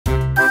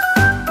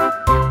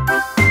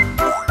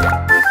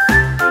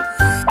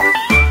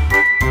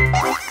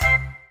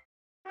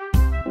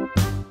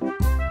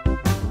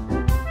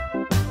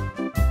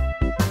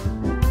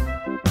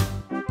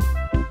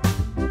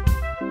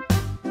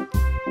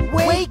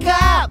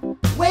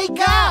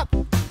wake up!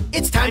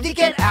 It's time to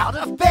get out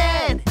of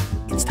bed!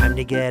 It's time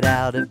to get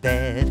out of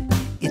bed.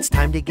 It's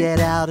time to get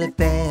out of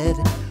bed.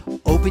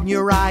 Open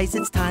your eyes,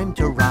 it's time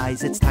to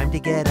rise. It's time to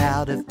get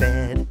out of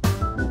bed.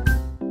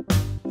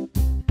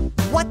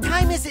 What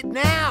time is it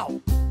now?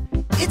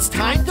 It's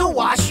time to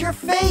wash your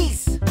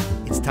face!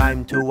 It's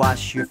time to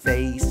wash your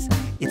face.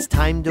 It's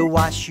time to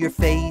wash your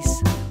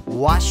face.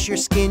 Wash your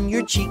skin,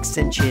 your cheeks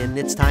and chin.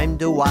 It's time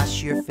to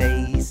wash your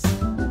face.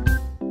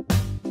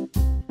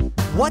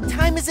 What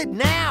time is it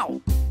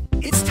now?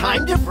 It's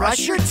time to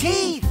brush your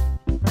teeth!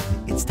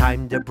 It's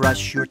time to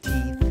brush your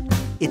teeth.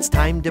 It's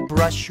time to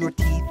brush your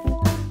teeth.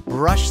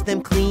 Brush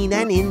them clean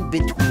and in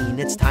between.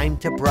 It's time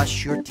to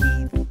brush your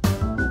teeth.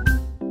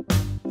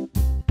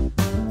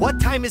 What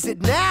time is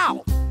it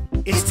now?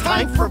 It's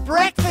time for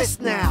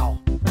breakfast now!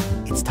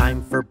 It's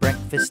time for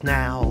breakfast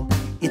now.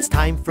 It's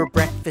time for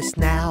breakfast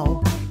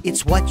now.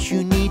 It's what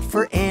you need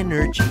for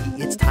energy.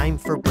 It's time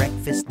for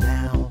breakfast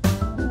now.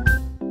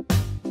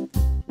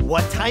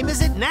 What time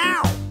is it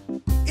now?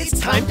 It's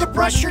time to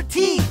brush your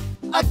teeth!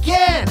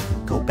 Again!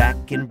 Go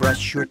back and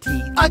brush your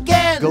teeth.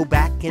 Again! Go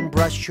back and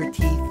brush your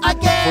teeth.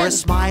 Again! For a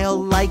smile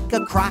like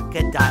a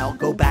crocodile.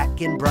 Go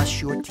back and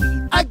brush your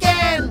teeth.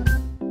 Again!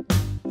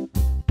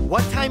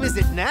 What time is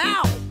it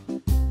now?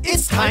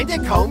 It's time to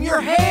comb your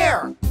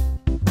hair!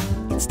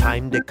 It's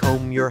time to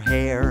comb your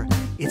hair.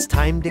 It's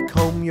time to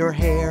comb your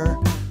hair.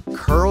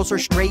 Curls are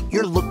straight,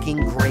 you're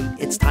looking great.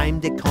 It's time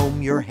to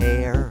comb your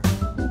hair.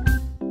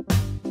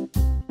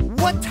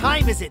 What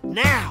time is it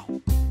now?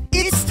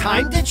 It's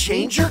time to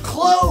change your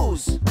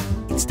clothes!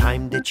 It's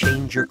time to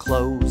change your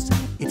clothes.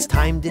 It's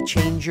time to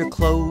change your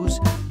clothes.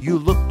 You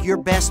look your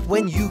best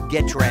when you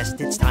get dressed.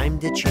 It's time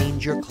to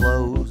change your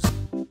clothes.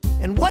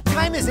 And what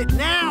time is it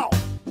now?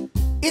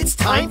 It's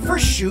time for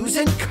shoes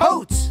and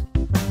coats!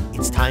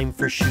 It's time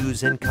for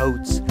shoes and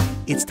coats.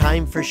 It's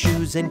time for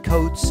shoes and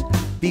coats.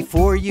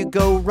 Before you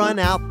go, run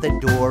out the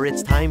door.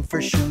 It's time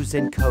for shoes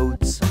and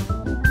coats.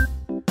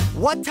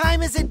 What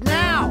time is it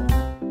now?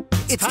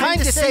 It's time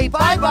to say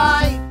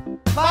bye-bye!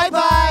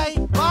 Bye-bye!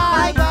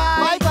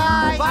 Bye-bye!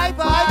 Bye-bye!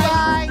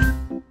 Bye-bye!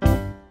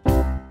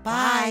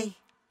 Bye!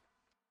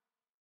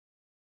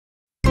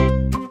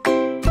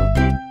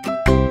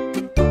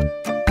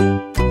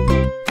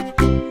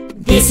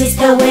 This is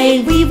the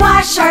way we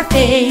wash our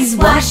face,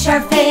 wash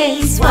our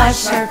face,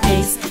 wash our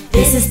face.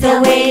 This is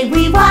the way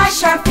we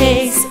wash our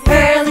face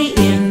early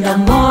in the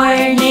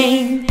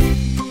morning.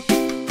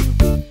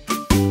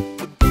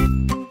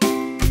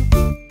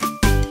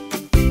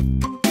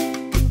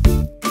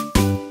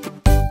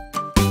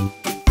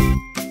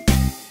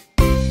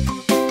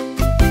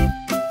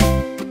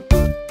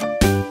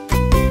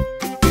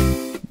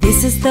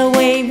 This is the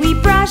way we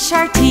brush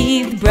our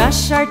teeth,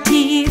 brush our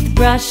teeth,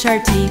 brush our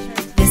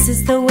teeth. This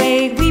is the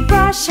way we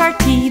brush our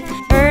teeth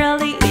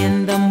early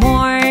in the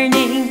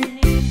morning.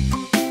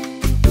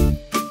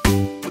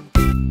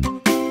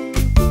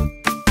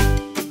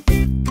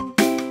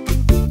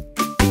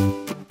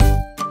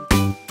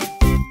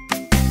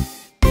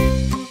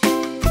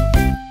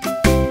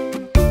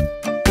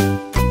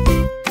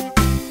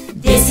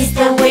 This is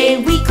the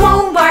way we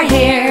comb our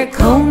hair,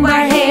 comb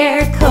our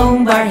hair,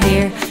 comb our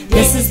hair.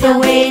 This is the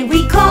way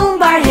we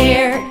comb our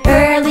hair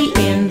early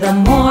in the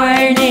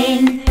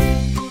morning.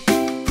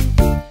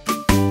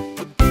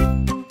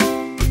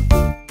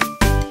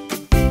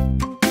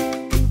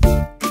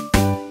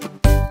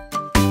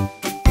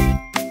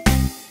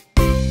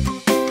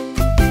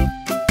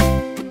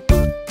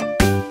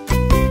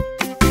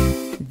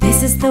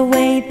 This is the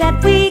way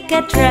that we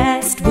get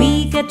dressed,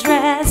 we get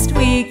dressed,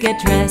 we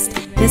get dressed.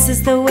 This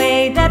is the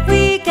way that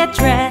we get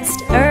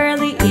dressed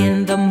early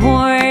in the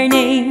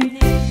morning.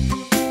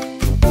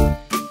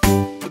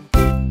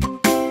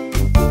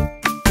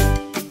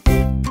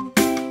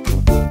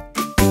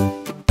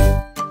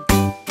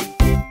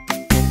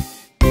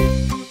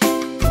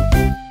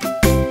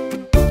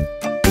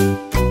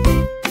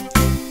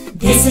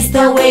 This is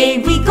the way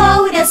we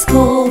go to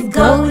school,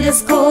 go to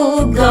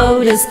school,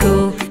 go to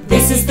school.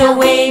 This is the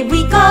way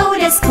we go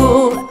to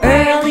school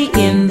early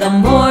in the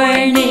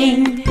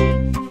morning.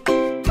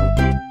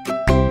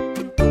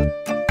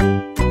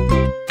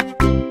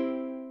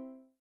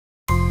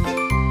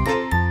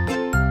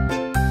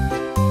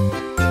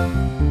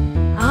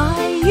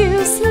 Are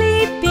you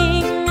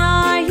sleeping?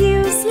 Are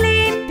you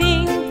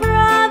sleeping,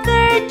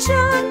 Brother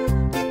John?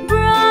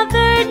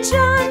 Brother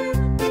John?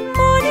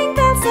 Morning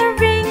bells are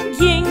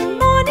ringing,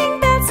 morning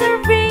bells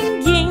are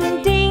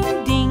ringing, ding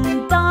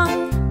ding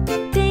dong,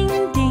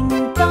 ding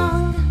ding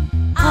dong.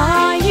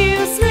 Are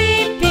you sleeping?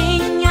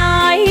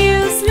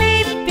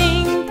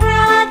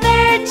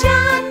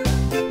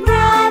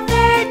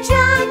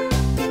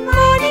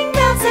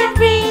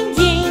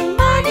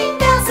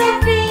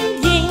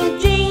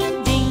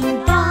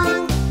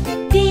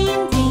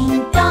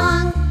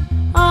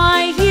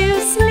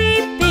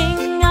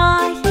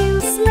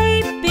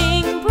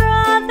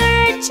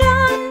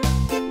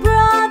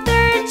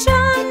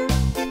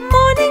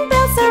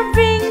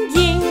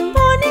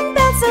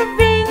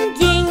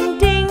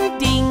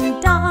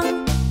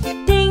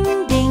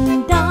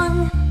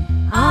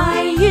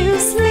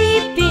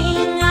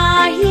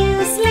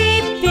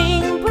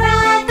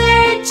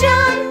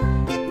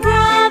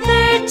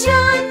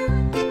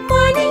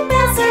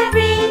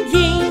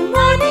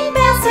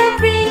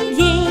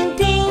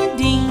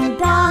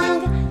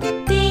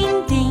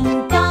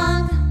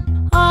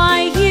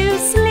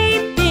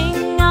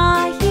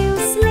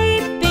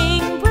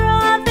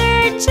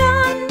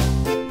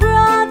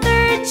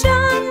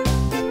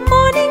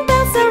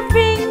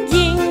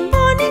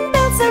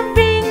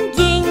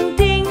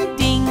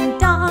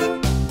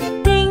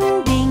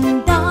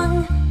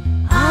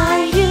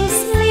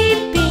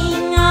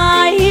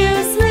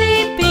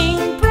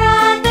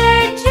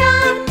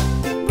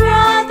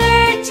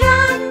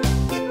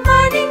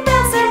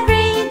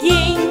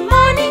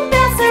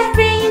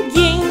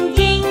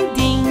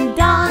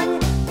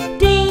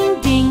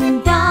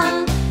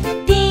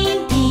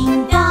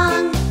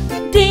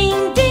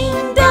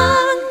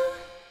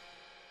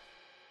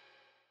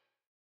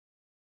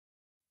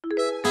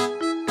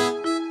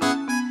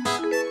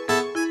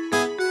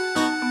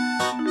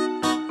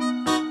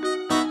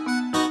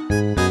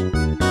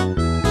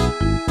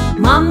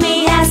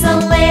 Mommy has a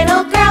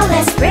little girl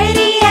as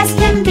pretty as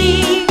can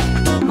be.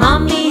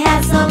 Mommy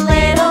has a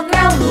little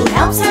girl who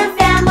helps her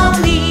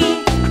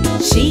family.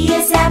 She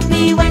is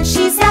happy when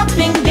she's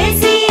helping,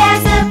 busy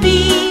as a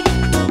bee.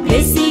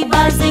 Busy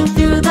buzzing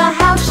through the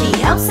house, she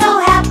helps so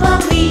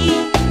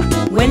happily.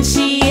 When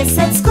she is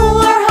at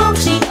school or home,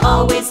 she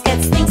always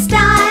gets things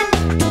done.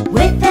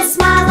 With a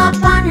smile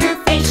upon her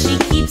face, she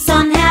keeps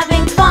on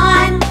having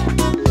fun.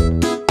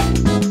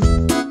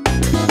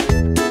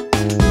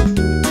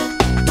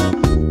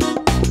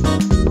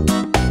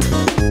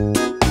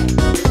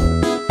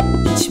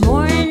 Each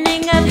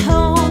morning at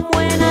home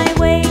when I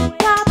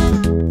wake up,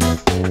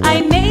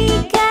 I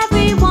make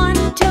everyone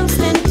toast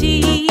and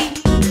tea.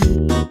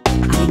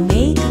 I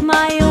make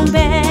my own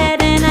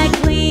bed and I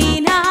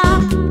clean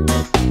up.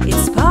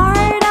 It's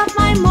part of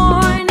my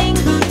morning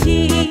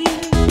routine.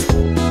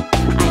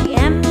 I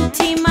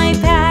empty my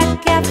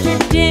pack after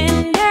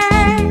dinner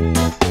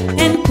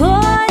and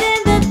put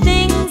in the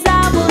things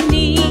I will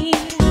need.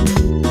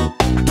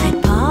 I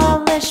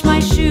polish my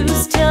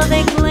shoes till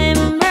they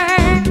glimmer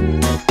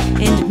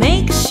and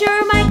make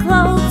sure my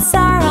clothes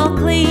are all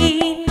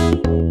clean.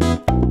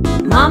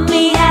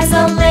 Mommy has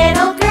a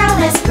little girl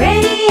as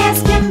pretty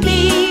as can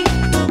be.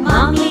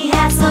 Mommy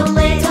has a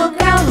little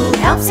girl who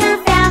helps her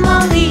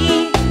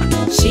family.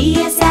 She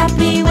is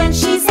happy when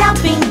she's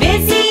helping,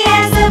 busy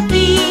as a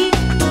bee.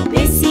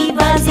 Busy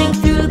buzzing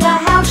through the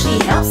house, she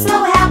helps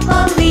so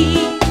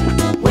happily.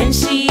 When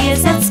she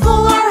is at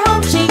school or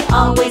home, she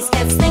always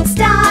gets things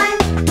done.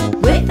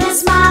 With a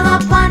smile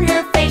upon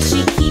her face,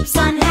 she keeps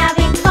on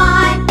having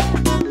fun.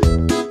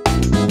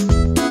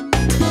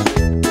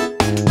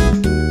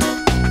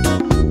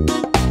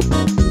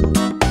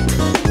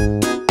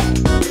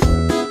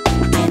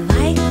 I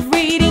like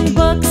reading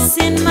books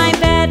in my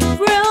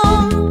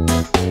bedroom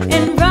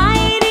and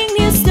writing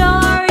new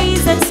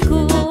stories at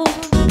school.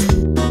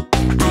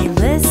 I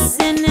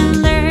listen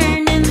and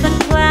learn in the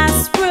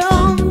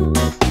classroom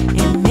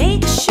and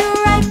make sure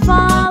I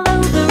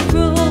follow the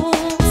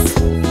rules.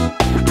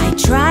 I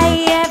try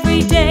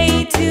every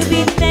day to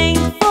be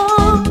thankful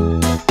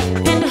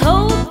and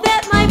hope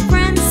that my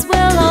friends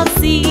will all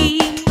see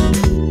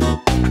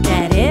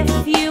that if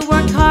you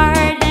work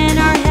hard and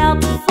are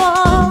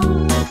helpful,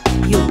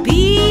 you'll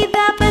be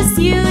the best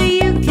you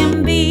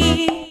can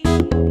be.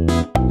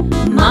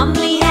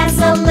 Mommy has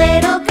a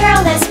little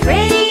girl as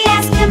pretty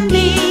as can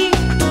be.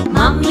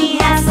 Mommy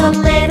has a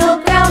little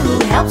girl who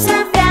helps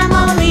her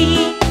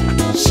family.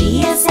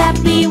 She is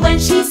happy when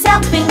she's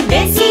helping,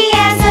 busy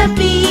as a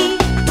bee.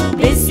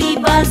 Busy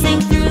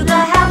buzzing through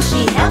the house,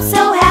 she helps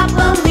so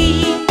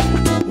happily.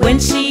 When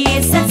she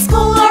is at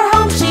school or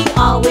home, she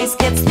always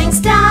gets things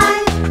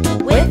done.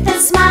 With a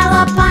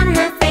smile upon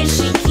her face,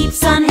 she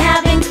keeps on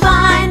having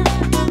fun.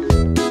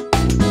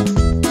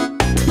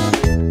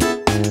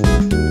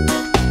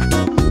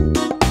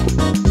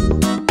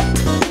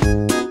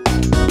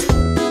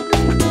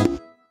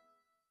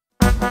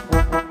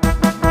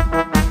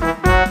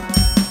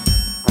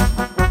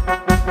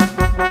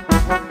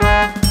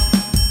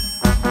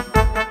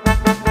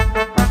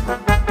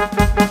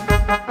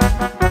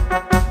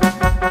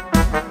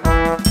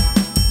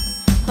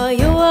 Ha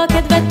jó a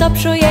kedved,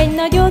 tapsolj egy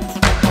nagyot!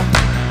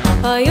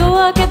 Ha jó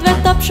a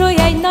kedved, tapsolj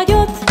egy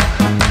nagyot!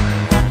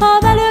 Ha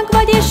velünk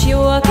vagy és jó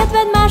a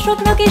kedved,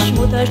 másoknak is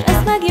mutasd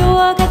ezt meg. Jó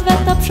a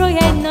kedved, tapsolj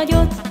egy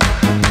nagyot!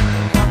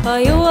 Ha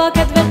jó a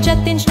kedved,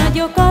 csettints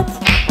nagyokat!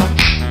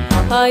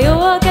 Ha jó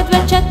a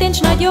kedved,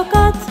 csettints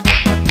nagyokat!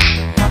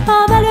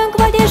 Ha velünk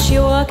vagy és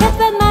jó a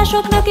kedved,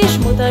 másoknak is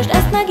mutasd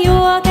ezt meg. Jó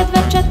a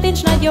kedved,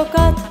 csettints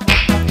nagyokat!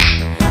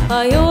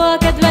 Ha jó a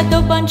kedved,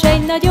 dobbants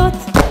egy nagyot!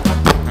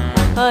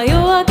 Ha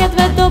jó a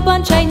kedved,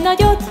 dobbants egy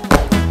nagyot!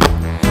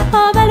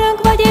 Ha velünk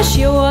vagy és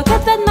jó a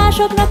kedved,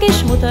 másoknak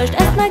is mutasd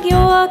ezt meg. Jó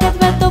a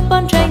kedved,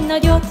 dobbants egy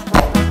nagyot!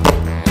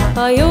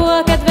 Ha jó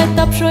a kedved,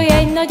 tapsolj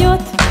egy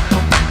nagyot!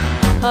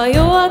 Ha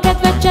jó a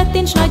kedved,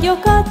 csettints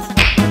nagyokat!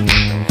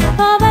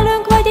 Ha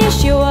velünk vagy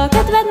és jó a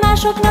kedved,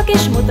 másoknak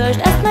is mutasd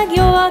ezt meg.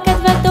 Jó a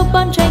kedved,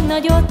 dobbants egy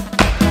nagyot!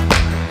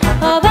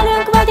 Ha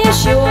velünk vagy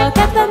és jó a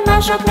kedved,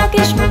 másoknak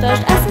is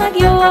mutasd ezt meg.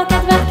 Jó a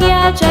kedved,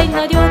 kiálts egy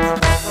nagyot!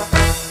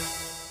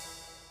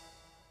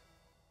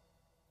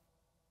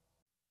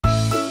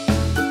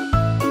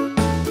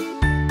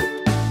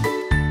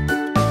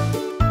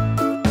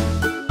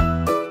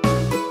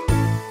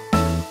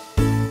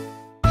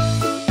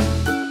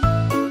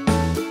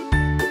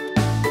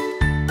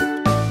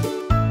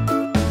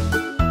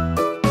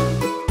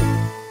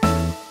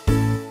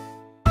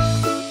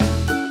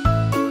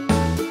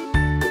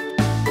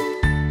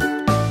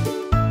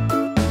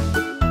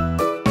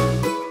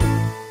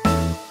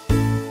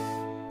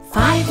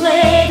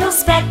 Little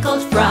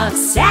speckled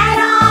frogs sat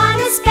on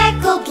a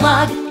speckled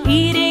log,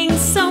 Eating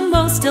some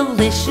most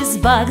delicious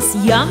bugs,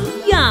 yum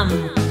yum!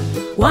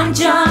 one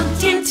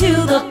jumped into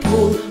the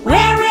pool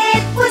where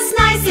it was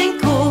nice and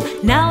cool.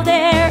 Now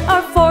there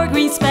are 4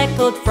 green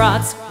speckled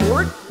frogs.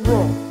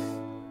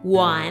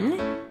 1,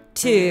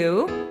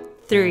 2,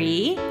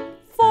 3,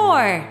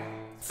 4.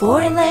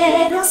 4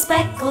 little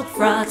speckled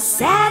frogs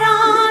sat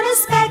on a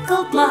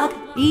speckled log,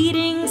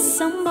 eating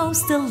some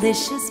most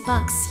delicious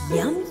bugs.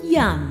 Yum,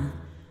 yum.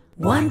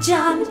 One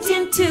jumped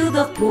into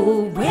the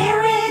pool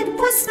where it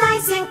was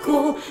nice and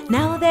cool.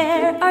 Now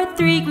there are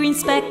 3 green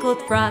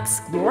speckled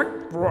frogs.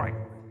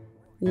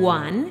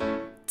 1,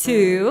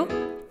 2,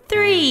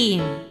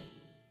 3.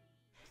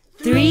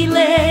 3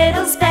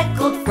 little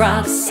speckled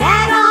frogs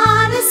sat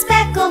on a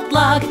speckled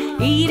log,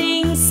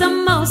 eating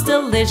some most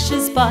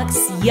delicious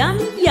bugs. Yum,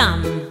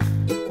 yum.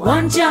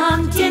 One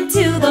jumped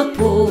into the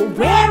pool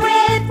where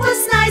it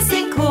was nice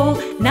and cool.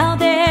 Now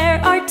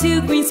there are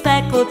 2 green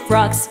speckled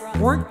frogs.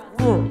 1,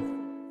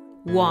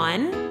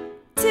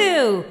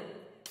 2.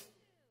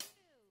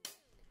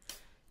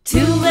 2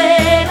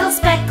 little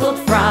speckled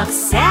frogs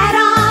sat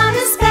on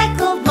a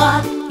speckled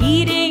log,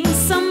 eating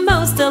some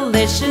most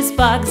delicious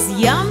bugs.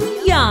 Yum,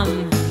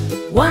 yum.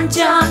 One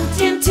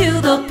jumped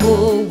into the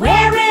pool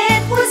where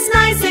it was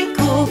nice and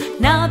cool.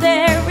 Now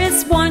there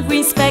is 1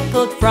 green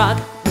speckled frog.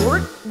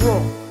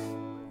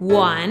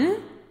 1.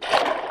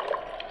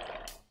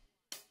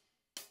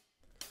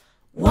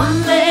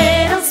 1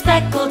 little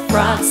speckled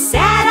frog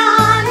sat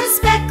on a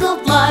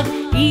speckled log,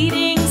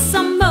 eating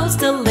some most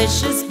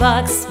delicious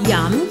bugs.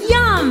 Yum,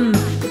 yum.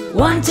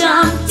 One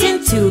jumped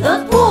into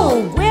the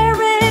pool where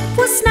it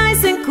was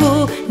nice and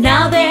cool.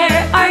 Now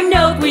there are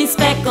no green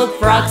speckled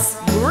frogs.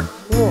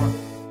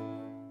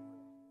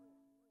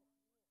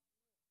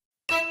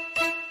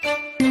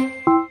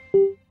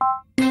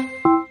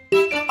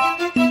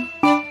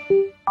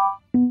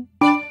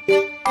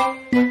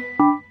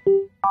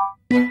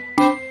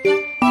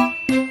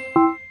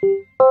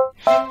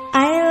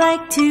 I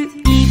like to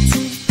eat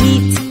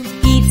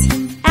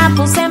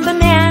apples and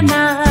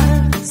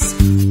bananas.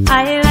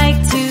 I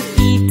like to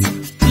eat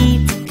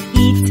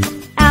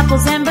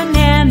apples and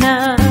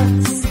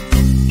bananas.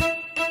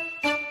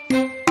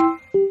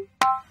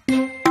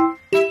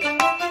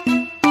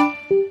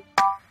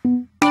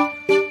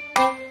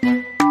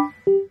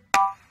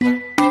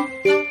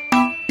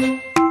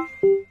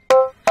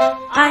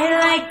 I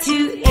like to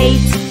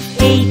eat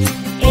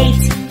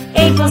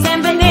apples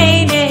and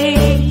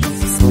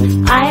bananas.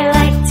 I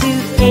like to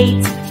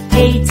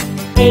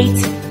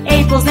eat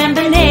apples and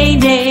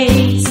bananas.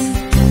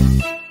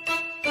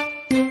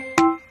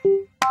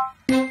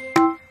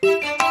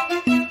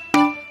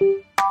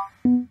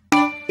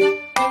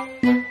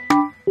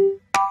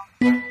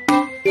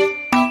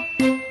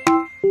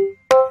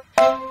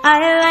 I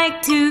like to eat apples and bananas. I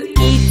like to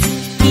eat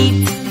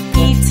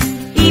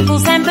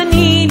apples and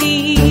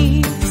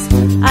bananas.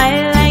 I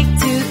like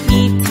to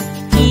eat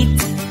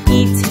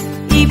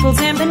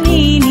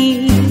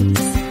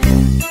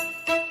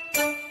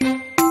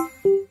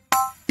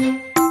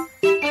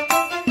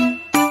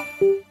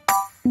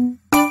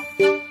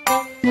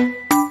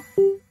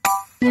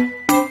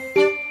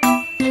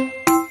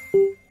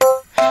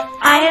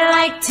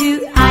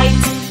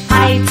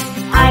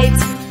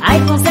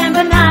apples and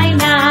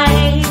bananas.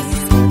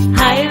 I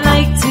like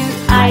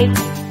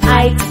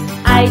to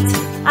eat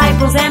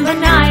apples and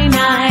bananas.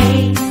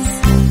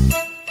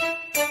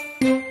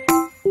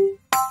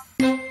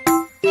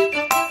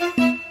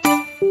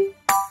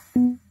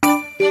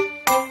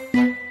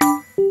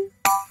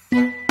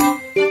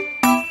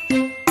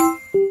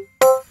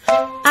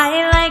 I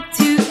like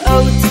to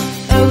oat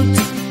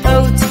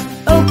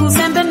apples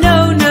and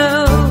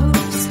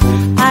bananas.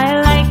 I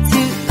like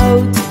to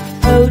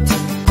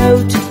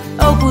oat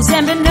apples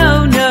and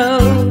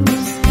bananas.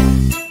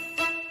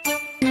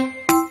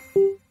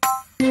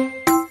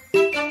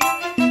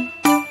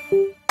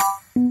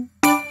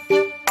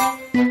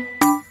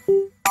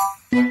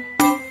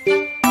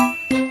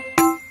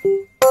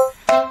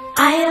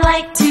 I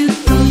like to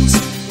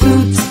oot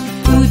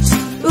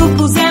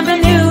apples and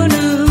bananas.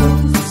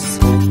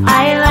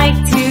 I like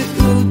to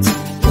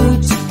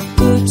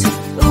oot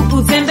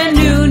apples and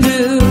bananas.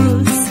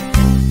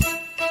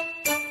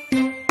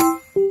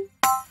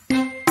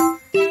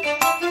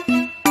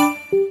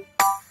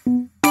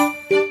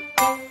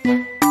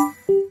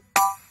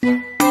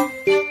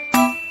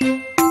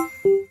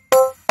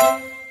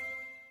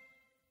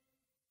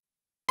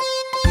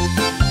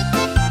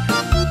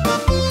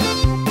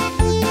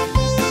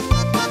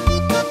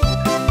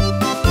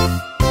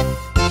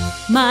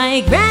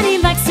 My granny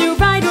likes to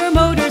ride her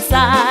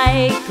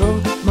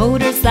motorcycle.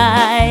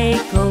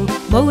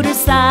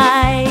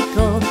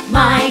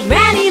 My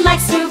granny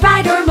likes to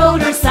ride her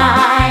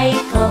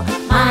motorcycle.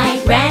 My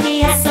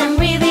granny has some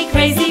really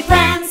crazy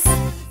plans.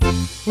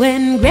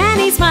 When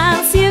granny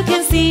smiles, you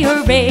can see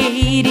her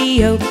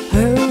radio.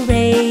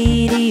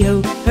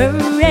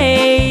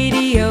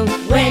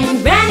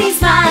 When granny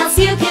smiles,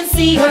 you can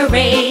see her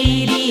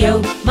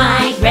radio.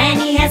 My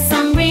granny has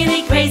some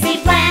really crazy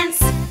plans.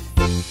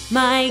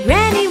 My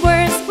granny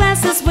wears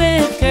glasses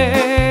with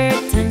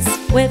curtains.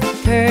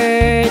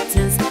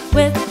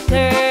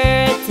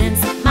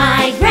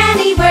 My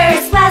granny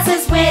wears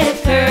glasses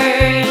with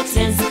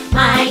curtains.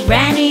 My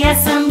granny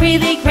has some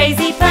really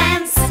crazy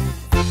plans.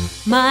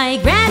 My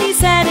granny's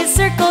head is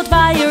circled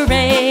by a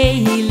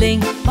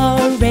railing.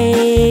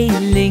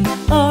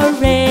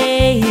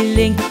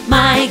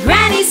 My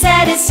granny's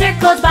head is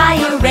circled by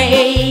a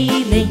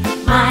railing.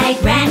 My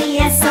granny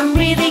has some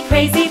really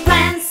crazy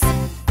plans.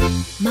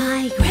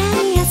 My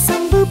granny has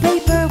some blue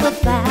paper with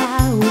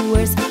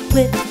flowers,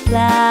 with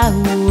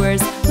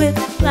flowers, with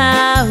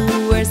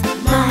flowers.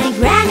 My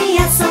granny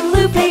has some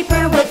blue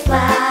paper with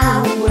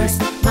flowers.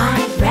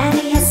 My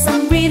granny has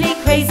some really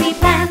crazy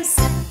plans.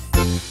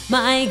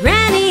 My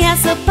granny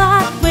has a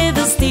pot with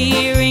a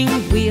steering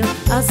wheel,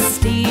 a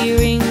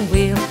steering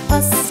wheel,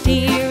 a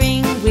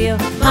steering wheel.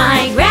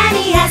 My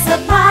granny has a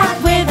pot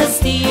with a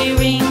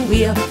steering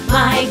wheel.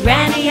 My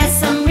granny has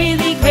some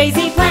really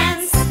crazy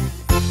plans.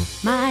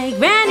 My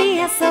granny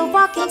has a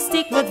walking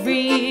stick with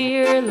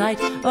rear light,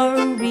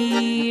 a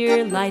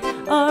rear light,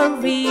 a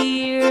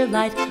rear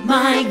light.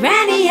 My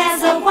granny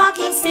has a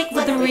walking stick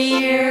with a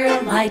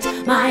rear light.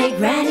 My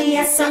granny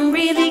has some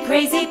really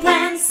crazy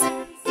plans.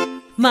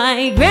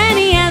 My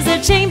granny has a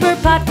chamber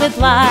pot with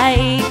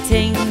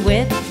lighting,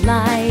 with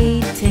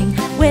lighting,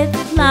 with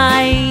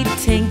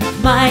lighting.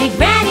 My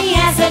granny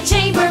has a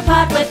chamber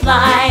pot with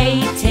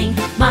lighting.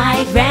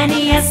 My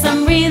granny has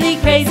some really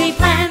crazy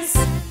plans.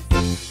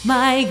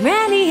 My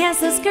granny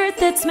has a skirt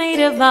that's made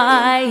of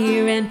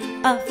iron,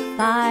 of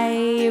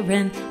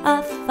iron,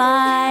 of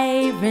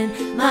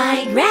iron.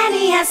 My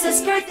granny has a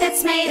skirt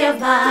that's made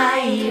of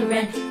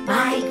iron.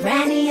 My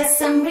granny has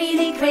some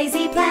really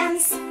crazy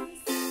plans.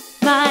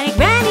 My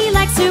granny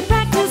likes to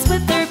practice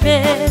with her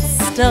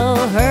pistol,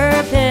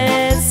 her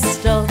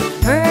pistol,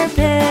 her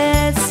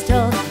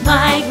pistol.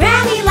 My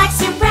granny likes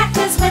to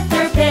practice with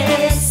her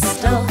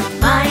pistol.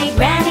 My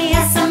granny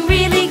has some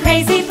really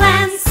crazy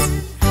plans.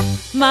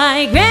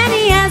 My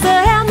granny has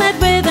a helmet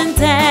with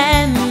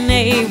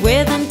antennae,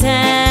 with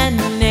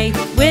antennae,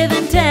 with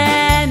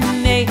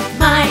antennae.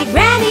 My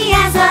granny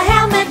has a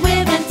helmet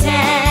with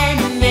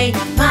antennae.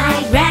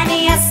 My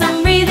granny has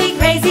some really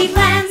crazy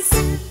plans.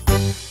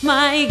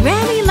 My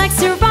granny likes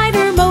to ride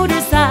her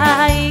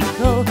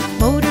motorcycle,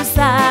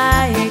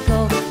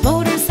 motorcycle,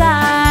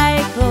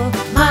 motorcycle.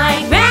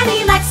 My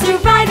granny likes to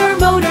ride her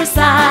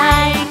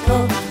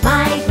motorcycle.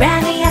 My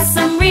granny has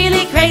some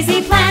really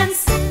crazy plans.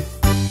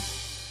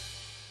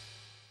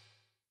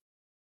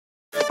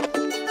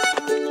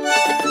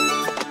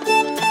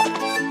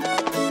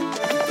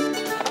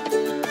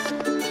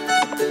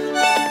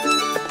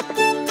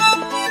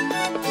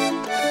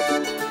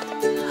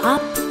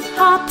 Hop,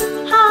 hop,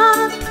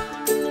 hop,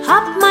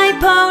 hop my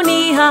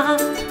pony hop.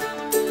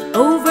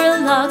 Over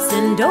logs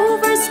and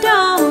over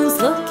stones,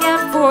 look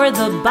out for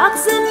the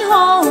bugs and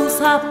holes.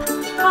 Hop,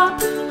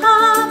 hop,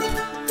 hop,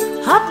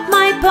 hop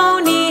my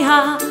pony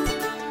hop.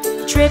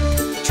 Trip,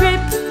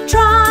 trip,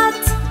 trot,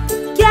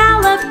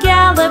 gallop,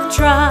 gallop,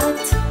 trot.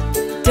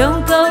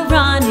 Don't go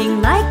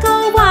running like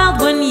a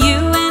wild one, you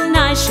and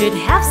I should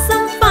have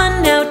some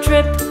fun now.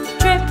 Trip,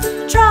 trip,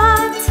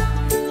 trot,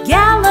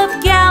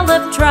 gallop,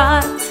 gallop,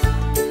 trot.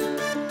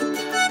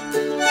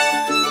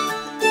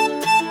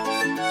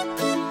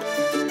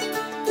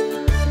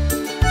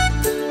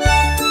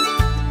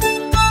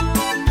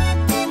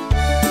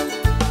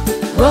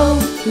 Whoa,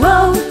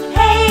 whoa,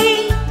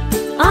 hey,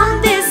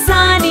 on this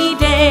sunny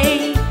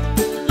day,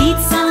 eat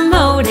some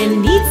oat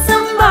and eat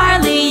some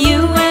barley.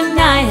 You and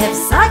I have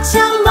such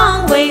a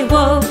long way.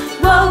 Whoa,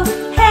 whoa,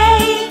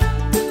 hey,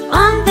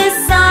 on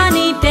this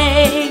sunny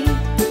day.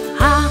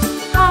 Ha,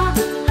 ha,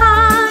 ha,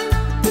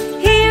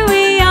 here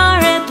we are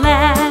at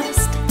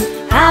last.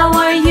 How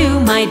are you,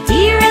 my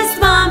dearest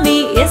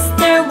mommy? Is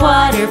there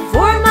water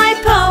for my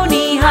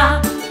pony? Ha,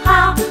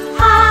 ha,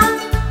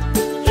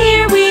 ha,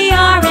 here we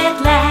are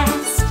at last.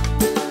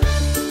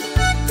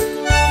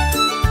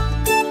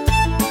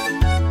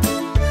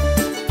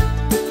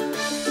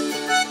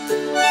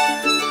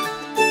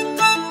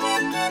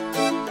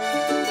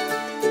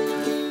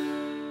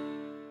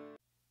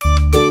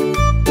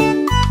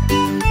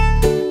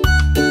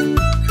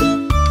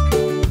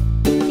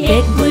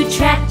 Big blue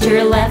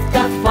tractor left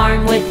the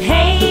farm with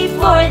hay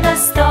for the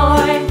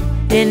store.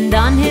 And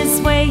on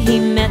his way he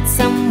met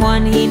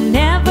someone he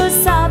never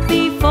saw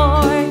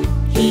before.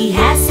 He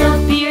has a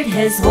beard,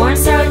 his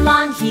horns are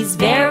long. He's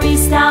very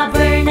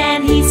stubborn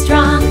and he's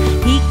strong.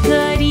 He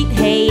could eat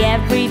hay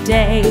every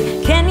day.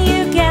 Can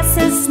you guess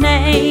his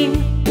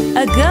name?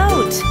 A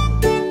goat.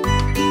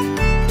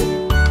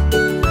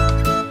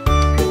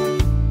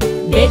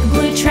 Big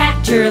blue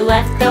tractor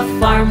left the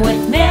farm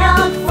with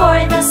milk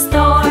for the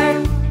store.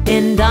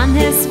 And on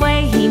his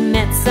way he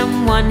met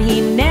someone he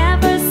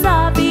never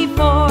saw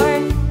before.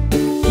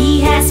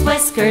 He has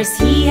whiskers,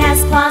 he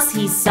has claws.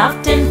 He's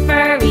soft and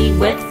furry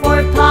with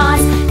 4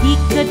 paws. He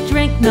could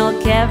drink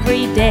milk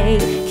every day.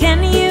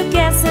 Can you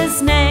guess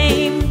his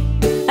name?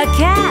 A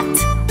cat.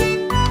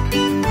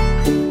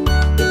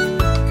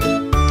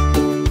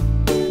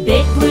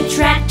 Big blue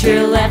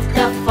tractor left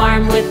the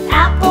farm with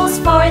apples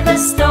for the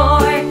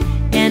store.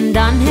 And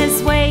on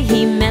his way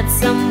he met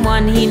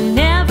someone he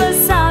never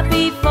saw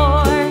before.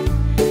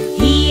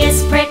 He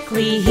is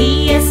prickly,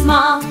 he is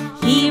small.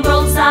 He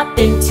rolls up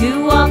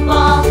into a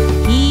ball.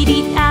 He'd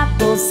eat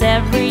apples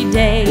every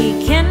day.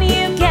 Can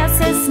you guess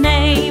his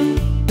name?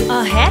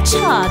 A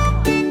hedgehog.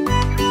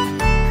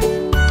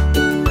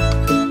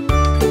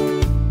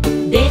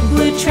 Big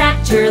blue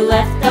tractor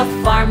left the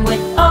farm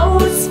with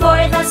oats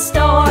for the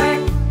store.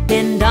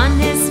 And on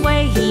his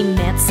way he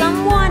met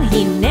someone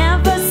he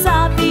never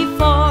saw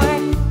before.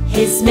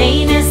 His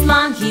mane is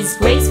long, he's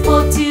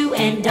graceful too,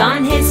 and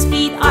on his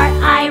feet are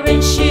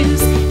iron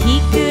shoes.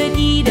 He could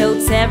eat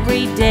oats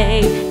every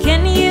day.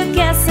 Can you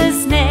guess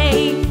his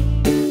name?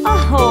 A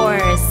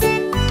horse.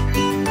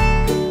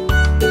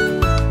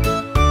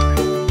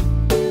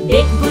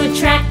 Big blue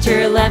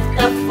tractor left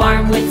the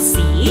farm with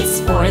seeds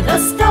for the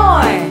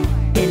store.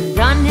 And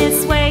on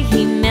his way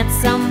he met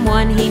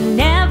someone he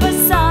never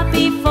saw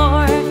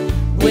before.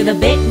 With a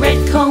big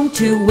red comb,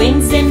 2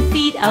 wings and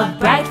feet, a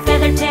bright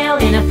feather tail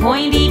and a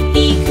pointy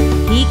beak.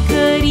 He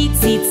could eat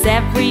seeds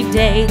every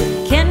day.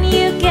 Can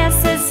you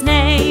guess his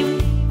name?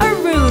 A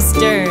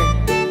rooster.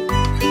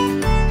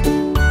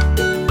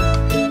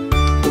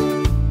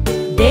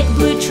 Big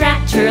blue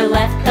tractor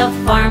left the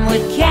farm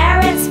with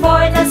carrots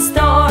for the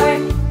store.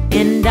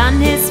 And on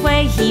his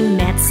way he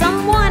met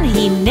someone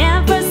he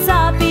never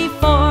saw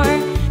before.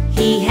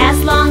 He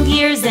has long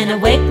ears and a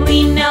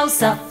wiggly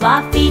nose, a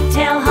fluffy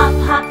tail, hop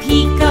hop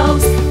he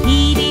goes.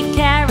 He'd eat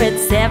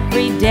carrots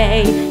every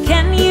day.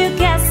 Can you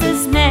guess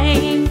his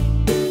name?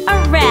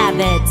 A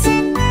rabbit.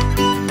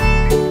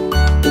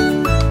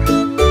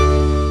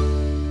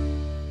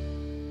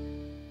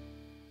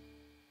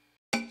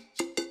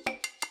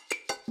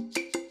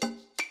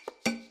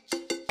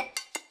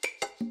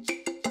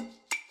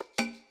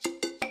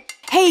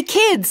 Hey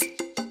kids,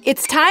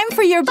 it's time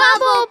for your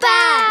Bubble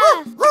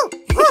bath!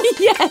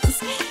 Yes,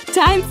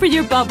 time for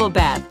your bubble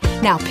bath.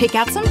 Now pick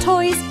out some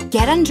toys,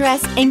 get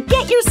undressed, and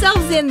get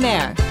yourselves in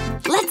there.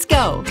 Let's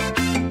go.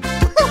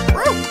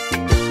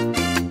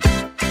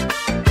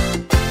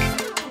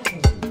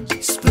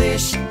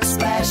 Splish,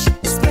 splash,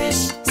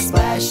 splish,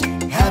 splash,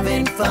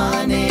 having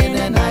fun in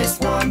a nice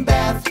warm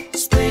bath.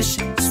 Splish,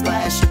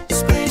 splash,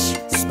 splish,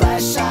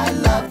 splash, I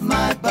love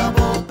my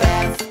bubble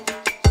bath.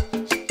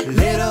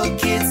 Little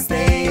kids,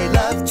 they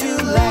love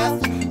to laugh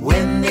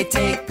when they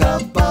take a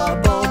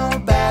bubble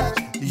bath.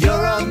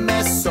 You're a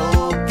mess,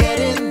 so get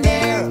in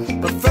there,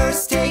 but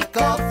first take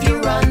off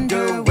your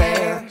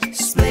underwear.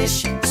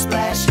 Splish,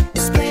 splash,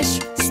 splish,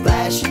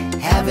 splash,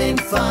 having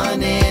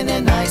fun in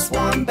a nice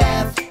warm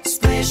bath.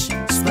 Splish,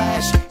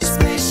 splash,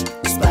 splish,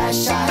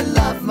 splash, I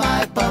love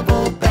my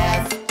bubble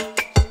bath.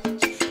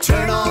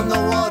 Turn on the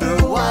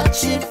water,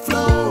 watch it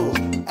flow.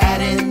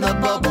 Add in the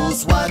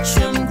bubbles, watch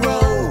them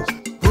grow.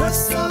 Put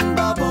some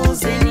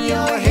bubbles in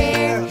your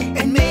hair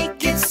and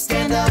make it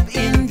stand up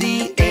in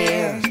the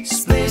air.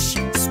 Splish,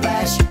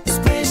 splash,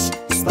 splish,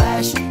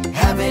 splash,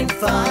 having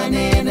fun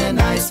in a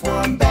nice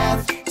warm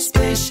bath.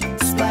 Splish,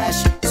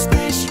 splash,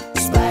 splish,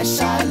 splash,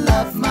 I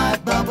love my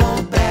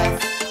bubble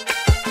bath.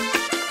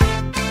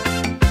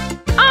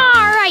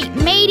 All right,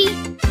 matey.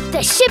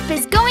 The ship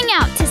is going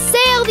out to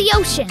sail the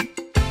ocean.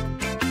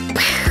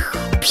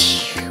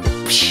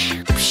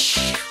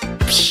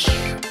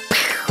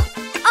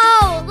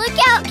 Oh, look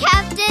out,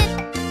 Captain!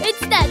 It's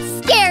that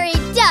scary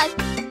duck.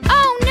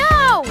 Oh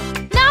no!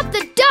 Not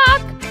the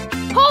duck!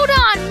 Hold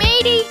on,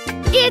 matey.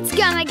 It's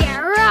gonna get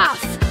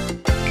rough.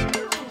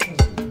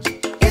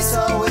 It's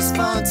always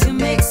fun to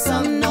make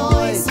some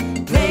noise,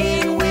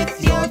 playing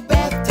with your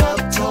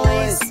bathtub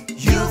toys.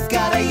 You've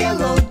got a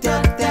yellow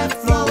duck that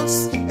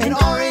floats, an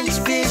orange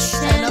fish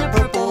and a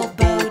purple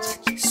boat.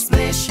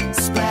 Splish,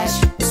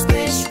 splash,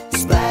 splish,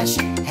 splash,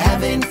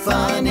 having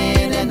fun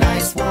in a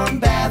nice warm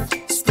bath.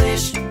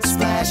 Splish,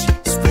 splash,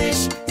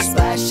 splish,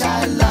 splash,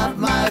 I love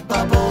my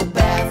bubble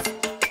bath.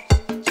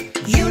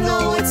 You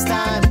know it's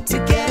time to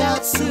get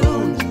out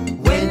soon,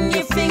 when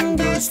your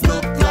fingers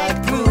look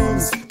like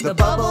prunes. The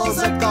bubbles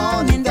are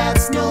gone and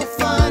that's no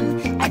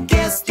fun. I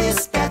guess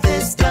this bath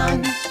is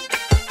done.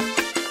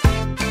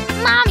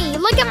 Mommy,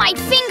 look at my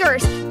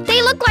fingers.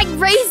 They look like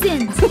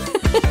raisins.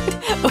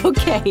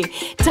 Okay,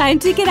 time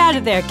to get out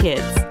of there,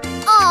 kids.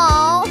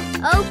 Oh,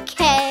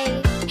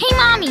 okay. Hey,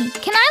 Mommy,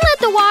 can I let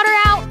the water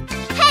out?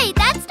 Hey,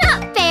 that's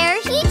not fair.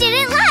 He did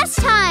it last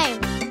time.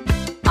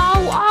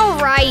 Oh, all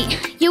right.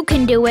 You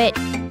can do it.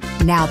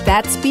 Now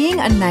that's being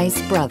a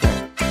nice brother.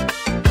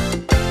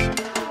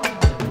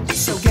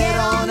 So get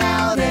on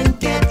out and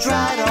get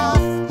dried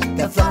off.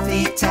 The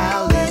fluffy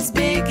towel is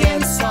big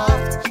and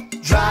soft.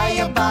 Dry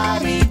your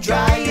body,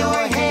 dry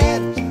your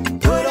head.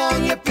 Put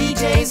on your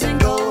PJs and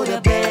go to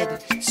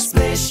bed.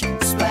 Splish,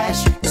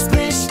 splash,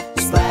 splish,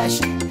 splash,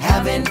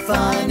 having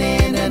fun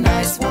in a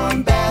nice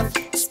warm bath.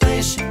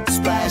 Splish,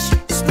 splash,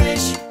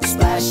 splish,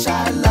 splash,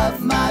 I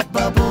love my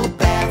bubble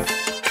bath.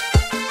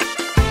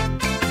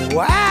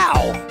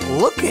 Wow!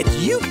 Look at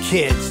you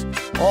kids!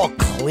 All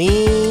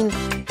clean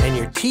and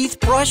your teeth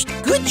brushed.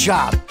 Good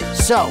job!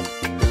 So,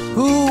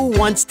 who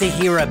wants to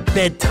hear a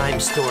bedtime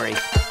story?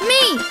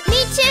 Me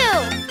too.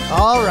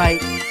 All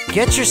right,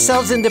 get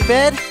yourselves into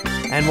bed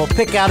and we'll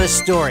pick out a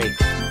story.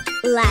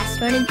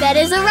 Last one in bed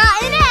is a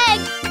rotten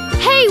egg.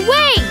 Hey,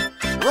 wait!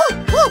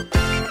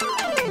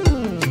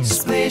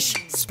 Splish,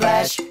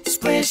 splash,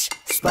 splish,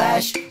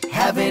 splash,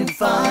 having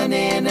fun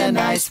in a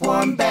nice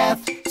warm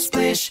bath.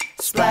 Splish,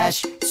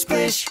 splash,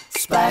 splish,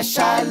 splash,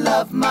 I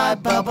love my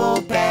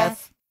bubble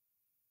bath.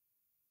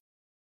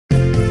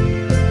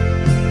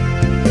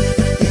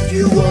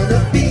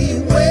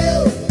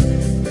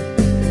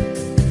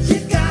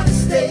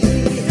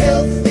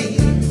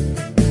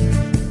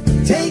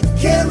 Take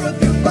care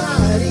of your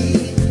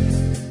body.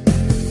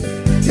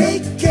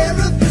 Take care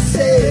of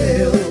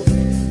yourself.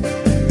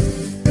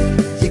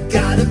 You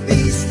gotta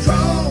be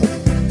strong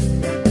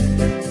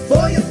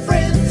for your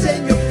friends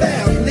and your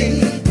family.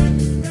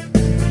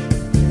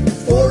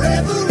 For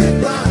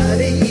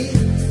everybody,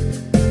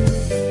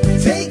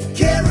 take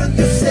care of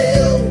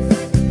yourself.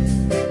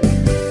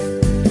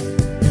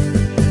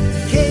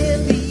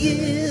 Candy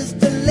is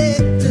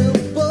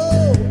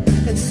delectable,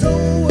 and so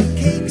are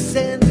cakes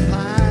and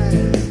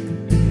pies.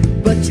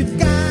 But you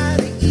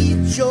gotta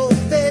eat your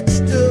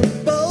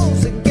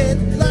vegetables and get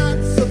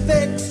lots of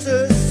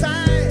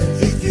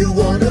exercise. If you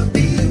wanna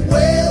be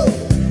well,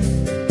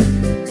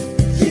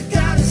 you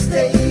gotta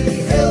stay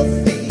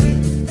healthy.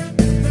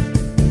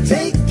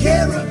 Take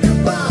care of your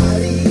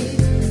body.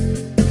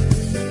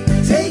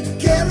 Take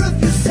care of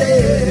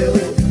yourself.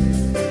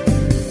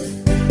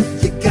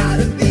 You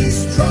gotta be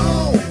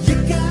strong. You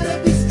gotta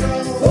be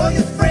strong for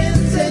your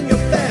friends and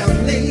your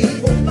family.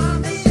 For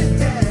mommy and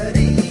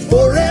daddy.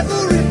 For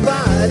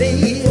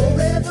everybody. For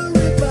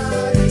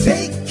everybody.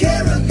 Take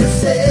care of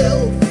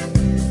yourself.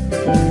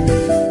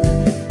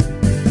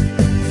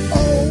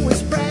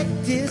 Always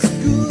practice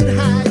good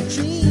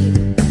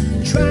hygiene.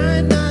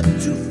 Try not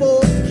to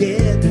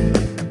forget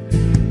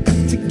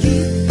to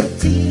keep your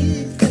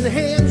teeth and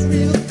hands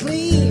real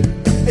clean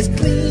as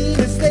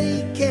they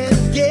can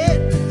get.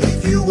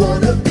 If you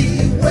wanna be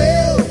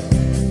well,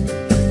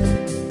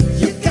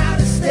 you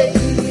gotta stay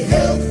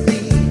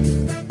healthy.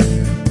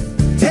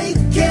 Take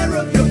care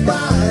of your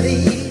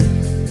body.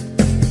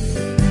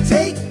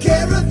 Take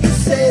care of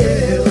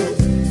yourself.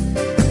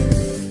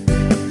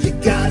 You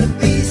gotta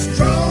be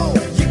strong.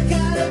 You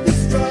gotta be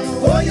strong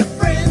for your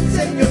friends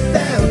and your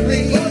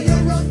family. For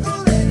your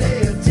uncle and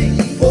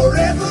auntie. For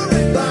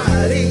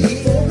everybody.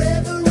 For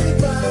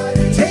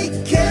everybody. Take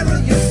care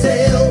of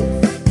yourself.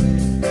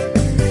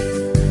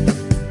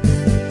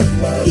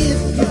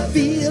 If you're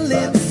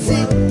feeling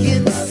sick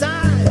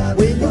inside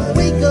when you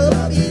wake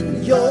up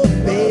in your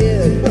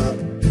bed,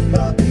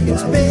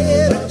 it's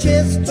better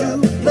just to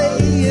play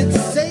it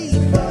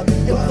safe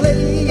and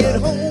play at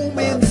home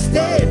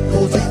instead.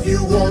 'Cause if you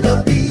wanna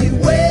be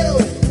well,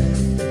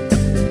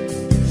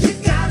 you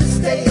gotta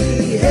stay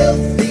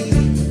healthy.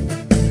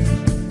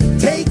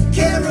 Take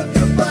care of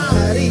your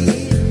body.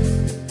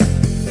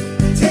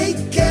 Take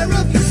care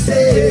of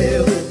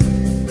yourself.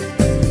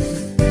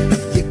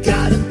 You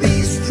gotta be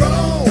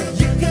strong.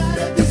 You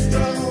gotta be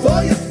strong for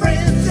your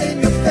friends and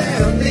your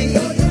family.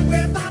 For your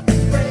grandma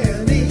and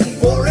granny.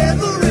 For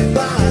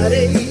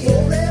everybody.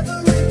 For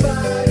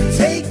everybody.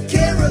 Take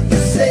care of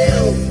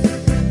yourself.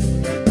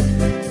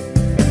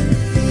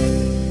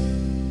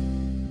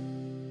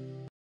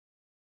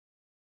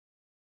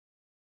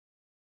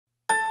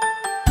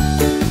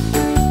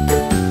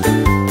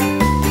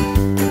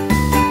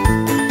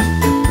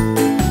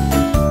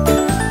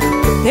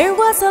 There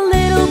was a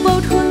little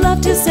boat who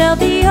loved to sail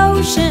the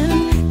ocean.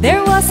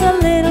 There was a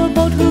little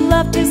boat who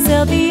loved to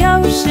sail the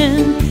ocean.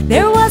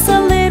 There was a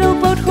little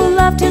boat who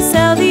loved to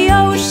sail the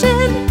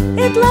ocean.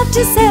 It loved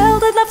to sail,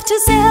 it loved to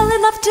sail,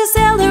 it loved to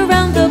sail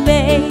around the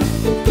bay.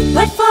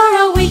 But for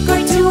a week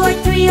or two or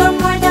three or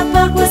more, the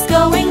boat was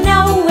going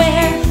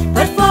nowhere.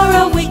 But for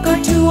a week or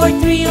two or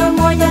three or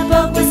more, the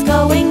boat was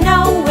going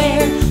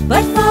nowhere.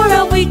 But for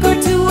a week or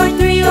two or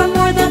three or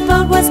more, the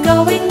boat was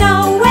going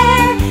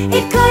nowhere.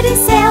 It couldn't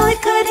sail, it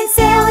couldn't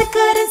sail, it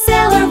couldn't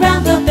sail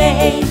around the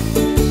bay.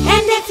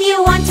 And if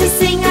you want to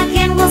sing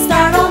again, we'll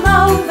start all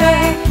over.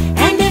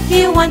 And if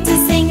you want to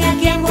sing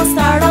again, we'll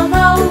start all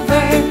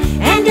over.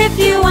 And if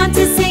you want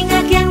to sing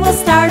again, we'll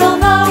start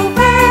all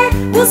over.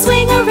 We'll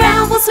swing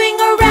around, we'll swing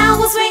around,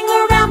 we'll swing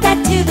around back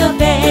to the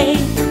bay.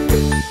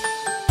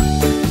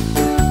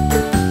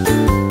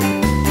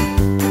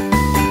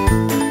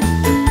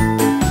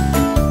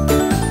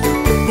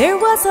 There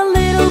was a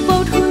little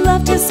boat who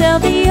loved to sail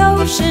the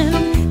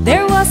ocean.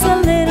 There was a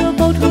little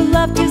boat who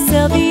loved to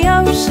sail the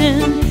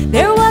ocean.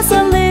 There was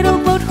a little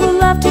boat who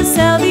loved to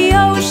sail the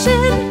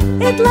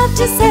ocean. It loved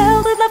to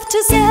sail, it loved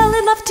to sail,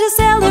 it loved to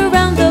sail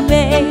around the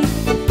bay.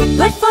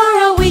 But for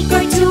a week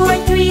or two or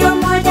three or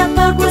more, the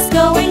boat was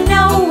going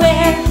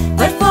nowhere.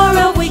 But for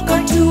a week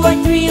or two or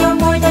three or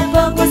more, the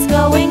boat was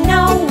going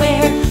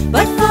nowhere.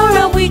 But for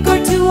a week or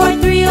two or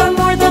three or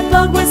more, the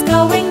boat was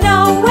going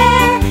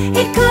nowhere.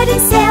 It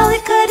couldn't sail,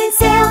 it couldn't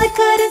sail, it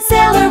couldn't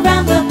sail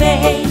around the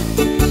bay.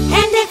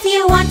 And if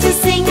you want to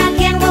sing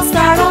again, we'll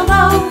start all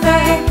over.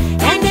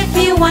 And if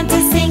you want to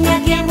sing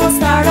again, we'll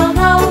start all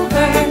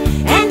over.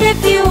 And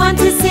if you want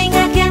to sing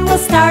again, we'll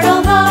start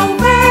all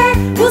over.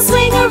 We'll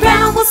swing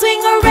around, we'll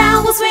swing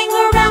around, we'll swing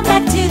around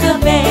back to the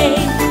bay.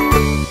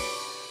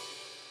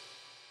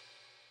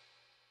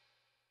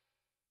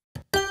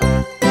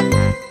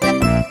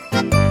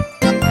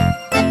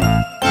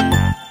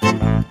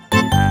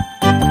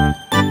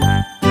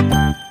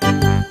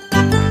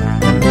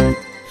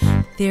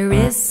 There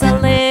is a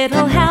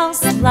little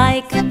house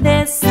like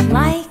this,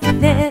 like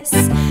this.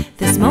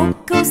 The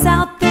smoke goes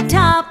out the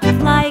top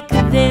like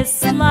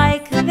this,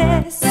 like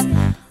this.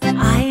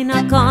 I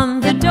knock on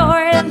the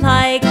door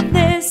like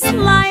this,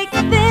 like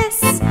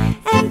this.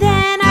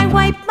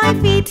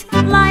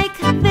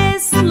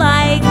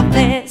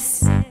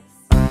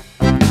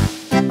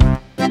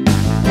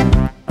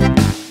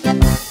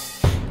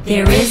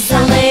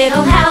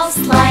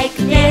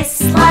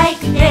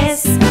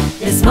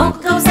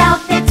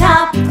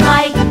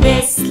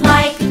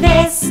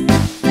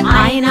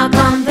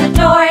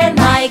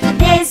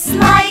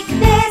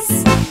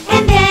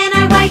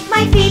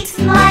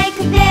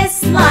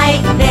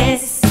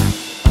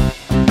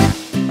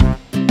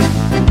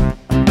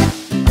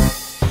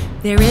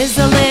 There is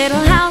a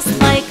little house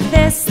like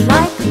this,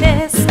 like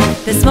this.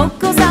 The smoke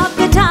goes out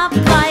the top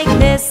like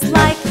this,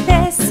 like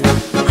this.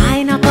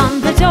 I knock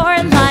on the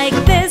door like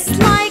this,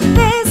 like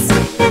this.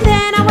 And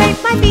then I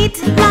wipe my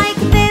feet like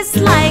this,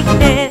 like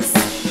this.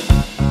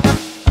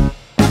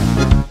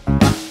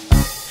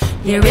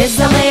 There is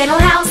a little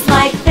house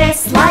like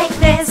this, like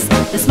this.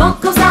 The smoke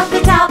goes out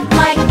the top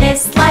like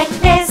this, like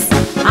this.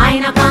 I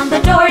knock on the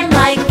door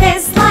like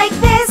this, like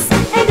this.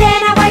 And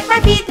then I wipe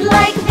my feet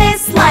like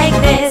this, like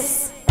this.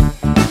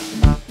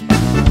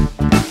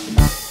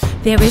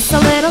 There is a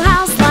little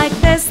house like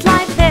this,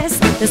 like this.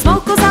 The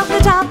smoke goes out the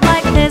top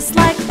like this,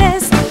 like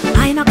this.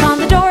 I knock on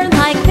the door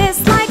like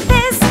this, like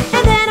this.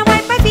 And then I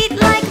wipe my feet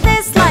like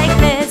this, like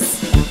this.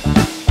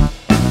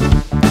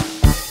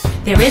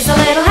 There is a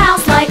little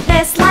house like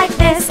this, like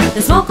this.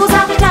 The smoke goes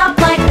out the top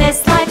like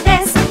this, like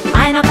this.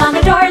 I knock on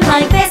the door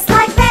like this,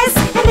 like this.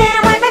 And then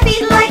I wipe my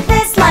feet like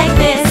this, like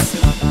this.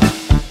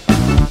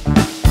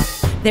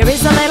 There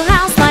is a little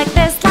house like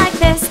this, like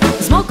this.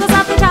 The smoke goes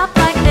out the top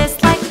like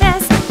this, like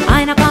this.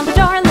 I knock on the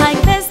door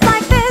like this,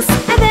 like this.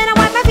 And then I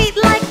wipe my feet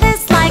like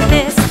this, like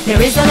this.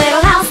 There is a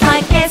little house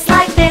like this,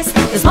 like this.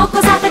 The smoke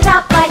goes out the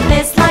top like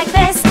this, like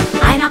this.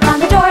 I knock on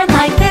the door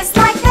like this,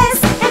 like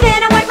this. And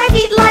then I wipe my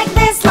feet like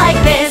this, like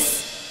this.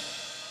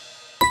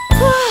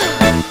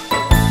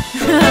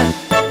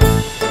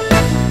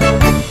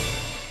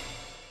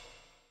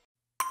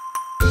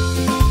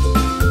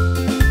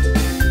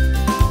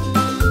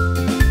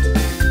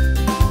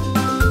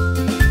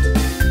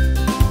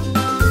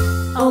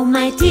 Oh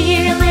my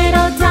dear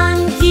little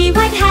donkey,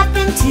 what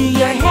happened to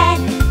your head?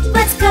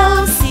 Let's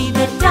go see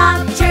the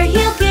doctor,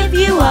 he'll give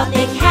you a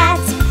big hat.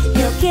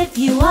 He'll give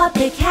you a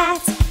big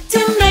hat to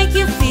make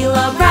you feel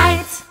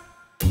alright.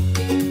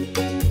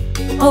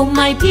 Oh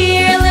my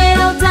dear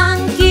little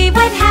donkey,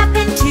 what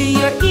happened to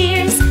your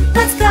ears?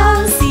 Let's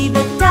go see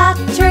the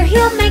doctor,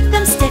 he'll make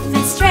them stiff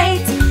and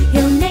straight.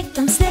 He'll make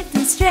them stiff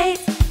and straight.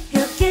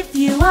 He'll give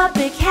you a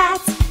big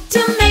hat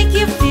to make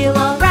you feel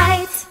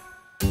alright.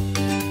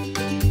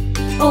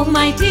 Oh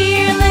my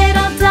dear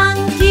little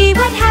donkey,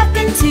 what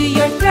happened to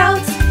your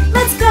throat?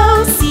 Let's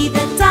go see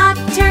the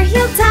doctor,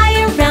 he'll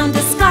tie around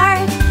a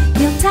scarf.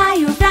 He'll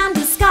tie around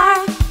a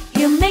scarf.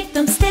 He'll make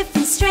them stiff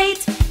and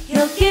straight.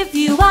 He'll give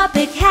you a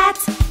big hat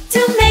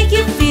to make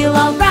you feel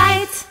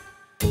alright.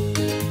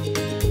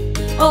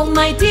 Oh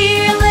my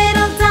dear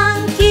little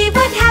donkey,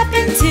 what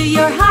happened to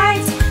your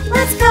heart?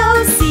 Let's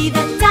go see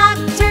the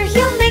doctor,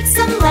 he'll make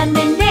some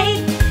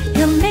lemonade.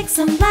 He'll make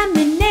some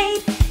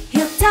lemonade.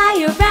 He'll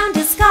tie around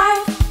a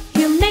scarf.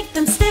 He'll make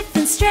them stiff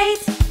and straight.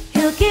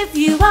 He'll give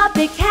you a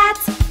big hat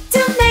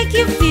to make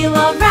you feel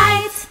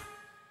alright.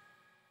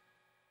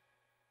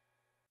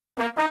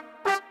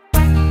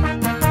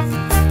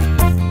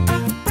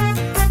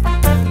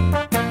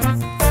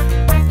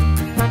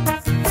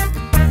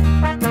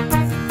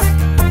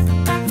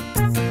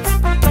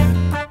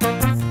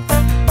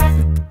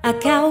 A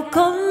cow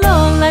called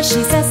Lola,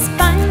 she's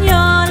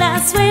Española,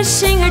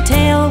 swishing her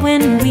tail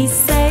when we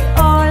say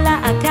hola.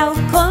 A cow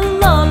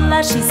called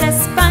Lola, she's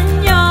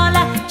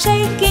Española,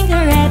 shaking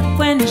her head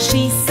when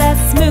she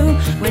says moo,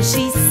 when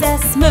she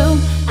says moo.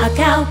 A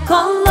cow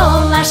called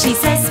Lola,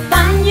 she's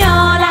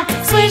Española,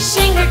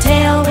 swishing her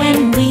tail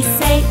when we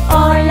say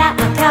hola.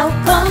 A cow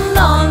called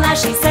Lola,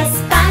 she's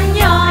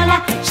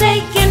Española,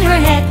 shaking her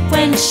head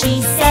when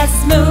she says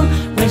moo,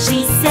 when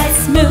she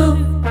says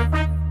moo.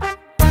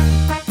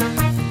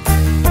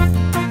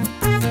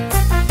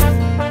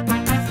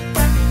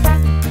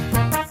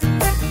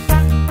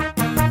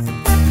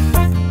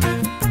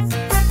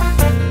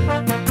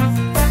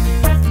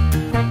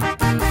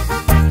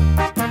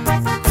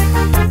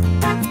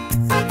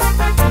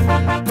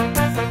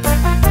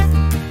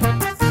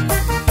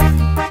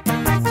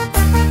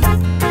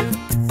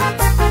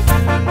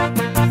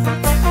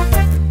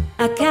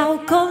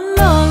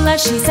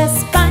 She's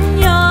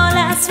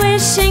Española,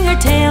 swishing her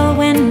tail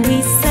when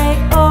we say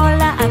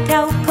hola. A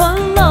cow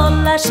called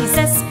Lola, she's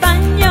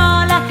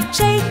Española,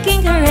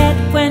 shaking her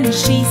head when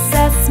she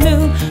says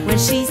moo, when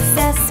she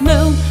says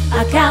moo.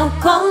 A cow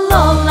called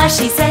Lola,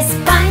 she's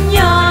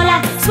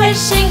Española,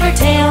 swishing her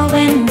tail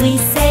when we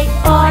say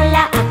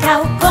hola. A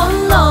cow called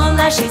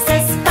Lola, she's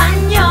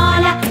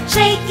Española,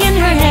 shaking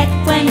her head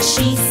when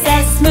she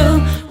says moo,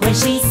 when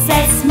she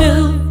says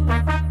moo.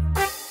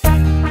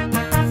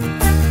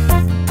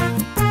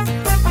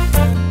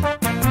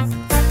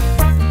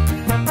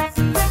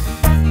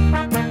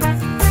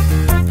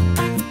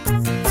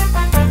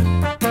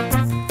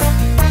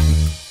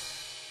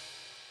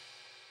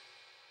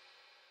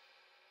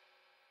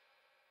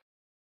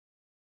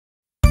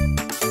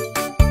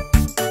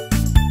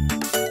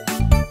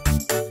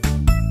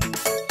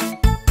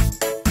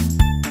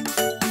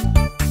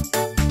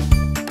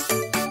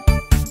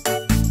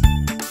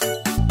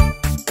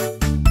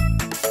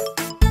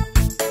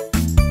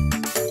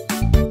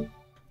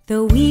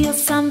 The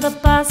wheels on the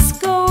bus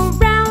go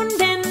round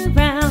and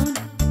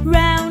round,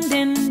 round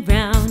and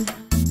round,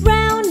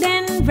 round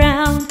and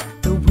round.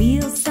 The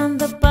wheels on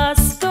the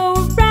bus go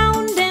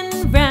round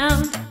and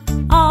round,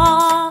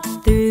 all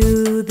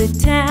through the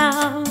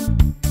town.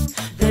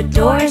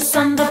 doors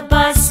on the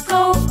bus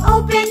go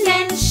open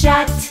and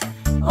shut,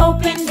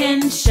 opened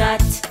and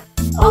shut,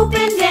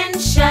 opened and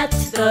shut.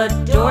 The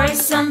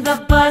doors on the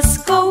bus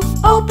go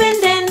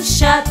opened and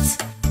shut,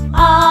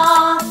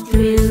 all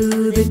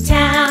through the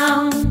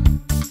town.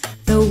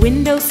 The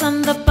windows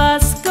on the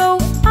bus go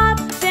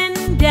up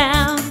and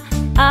down,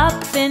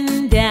 up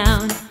and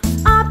down,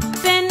 up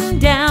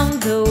and down.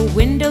 The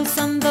windows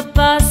on the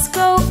bus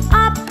go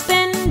up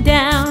and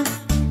down,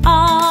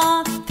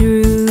 all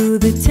through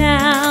the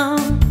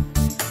town.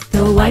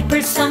 The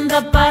wipers on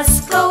the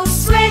bus go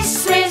swish,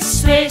 swish,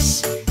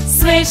 swish,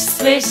 swish,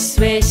 swish,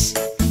 swish,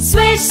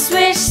 swish,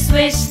 swish,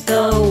 swish.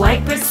 The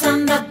wipers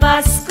on the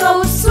bus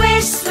go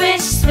swish,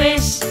 swish,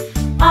 swish,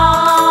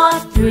 all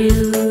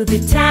through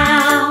the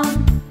town.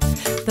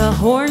 The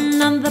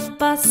horn on the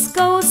bus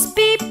goes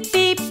beep,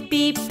 beep,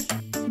 beep,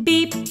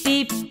 beep,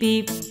 beep,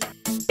 beep,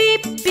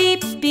 beep,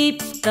 beep, beep.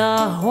 The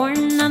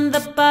horn on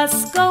the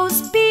bus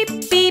goes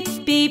beep,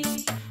 beep, beep,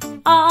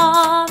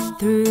 all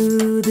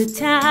through the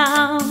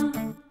town.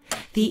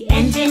 The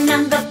engine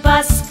on the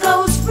bus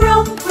goes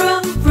vroom,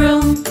 vroom,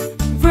 vroom,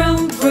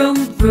 vroom, vroom,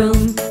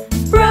 vroom,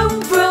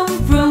 vroom, vroom,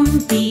 vroom.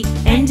 The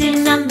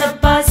engine on the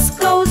bus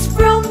goes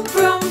vroom,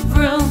 vroom,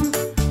 vroom,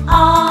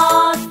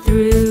 all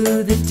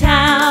through the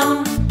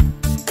town.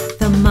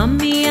 The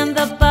mummy on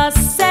the bus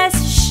says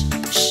shh,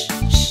 shh,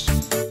 shh,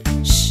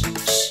 shh,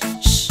 shh,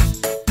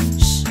 shh,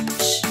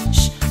 shh,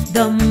 shh.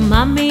 The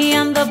mummy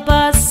on the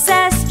bus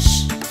says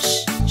shh,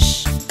 shh,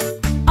 shh,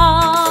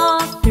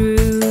 all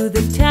through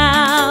the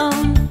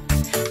town.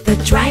 The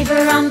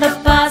driver on the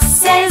bus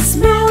says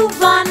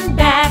move on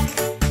back,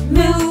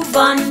 move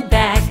on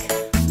back,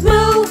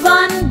 move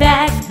on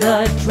back.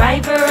 The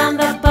driver on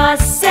the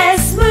bus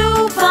says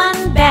move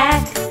on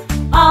back,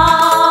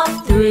 all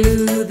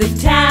through the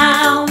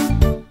town.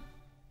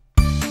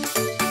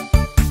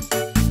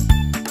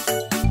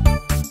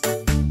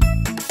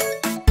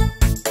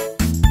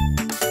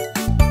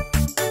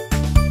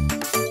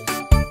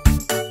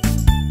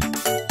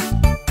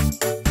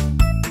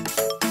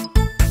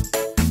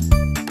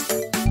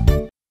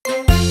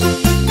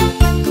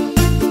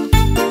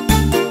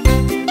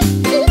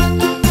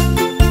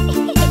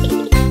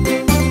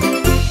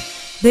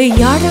 The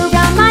yard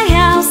around my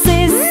house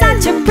is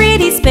such a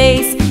pretty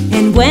space,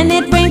 and when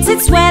it rains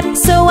it's wet,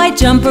 so I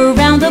jump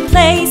around the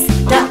place.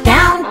 Duck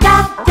down,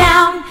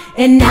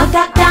 and now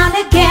duck down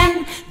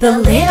again. The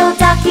little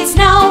duckies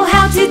know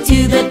how to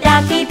do the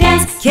ducky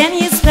dance. Can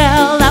you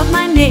spell out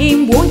my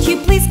name? Won't you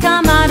please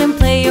come out and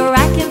play, or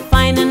I can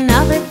find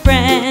another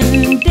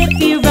friend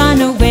if you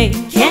run away.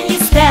 Can you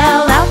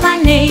spell out my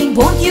name?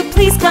 Won't you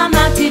please come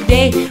out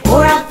today,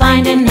 or I'll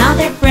find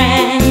another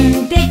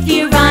friend if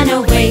you run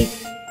away.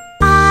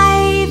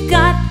 I've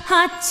got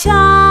hot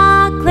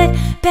chocolate,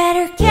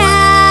 better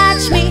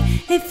catch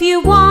me if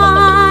you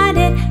want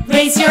it.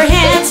 Raise your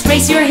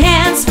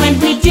hands when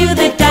we do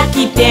the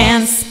ducky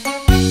dance.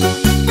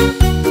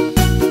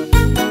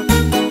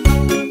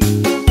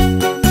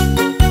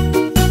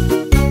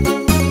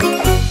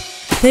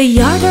 The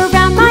yard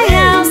around my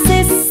house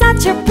is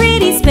such a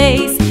pretty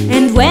space,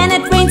 and when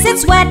it rains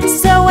it's wet,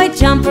 so I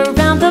jump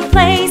around the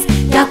place.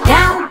 Duck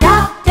down,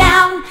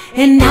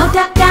 and now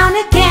duck down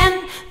again.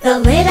 The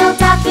little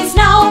duckies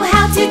know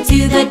how to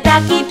do the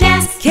ducky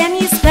dance. Can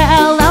you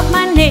spell out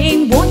my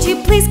name? Won't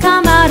you please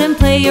come out and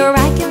play, or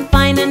I can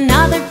find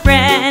another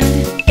friend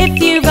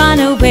if you run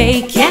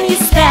away. Can you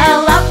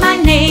spell out my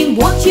name?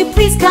 Won't you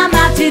please come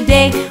out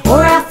today,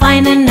 or I'll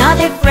find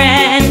another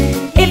friend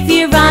if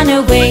you run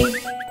away.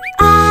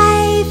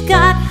 I've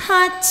got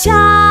hot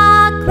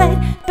chocolate,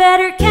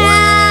 better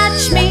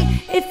catch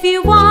me if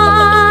you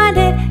want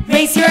it.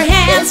 Raise your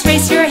hands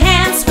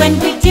when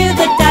we do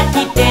the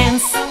ducky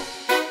dance.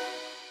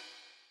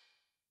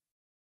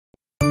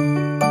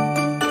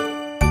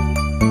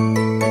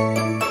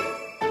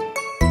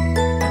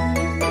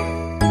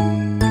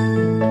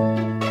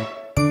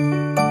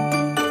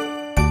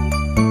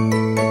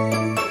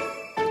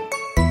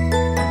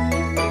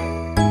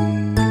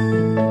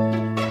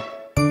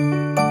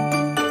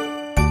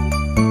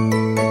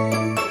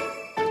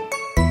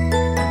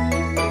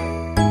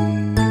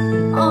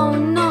 Oh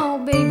no,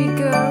 baby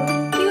girl,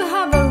 you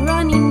have a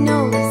runny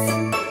nose.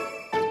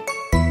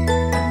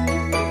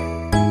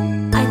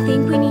 I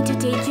think we need to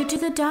take you to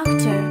the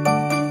doctor.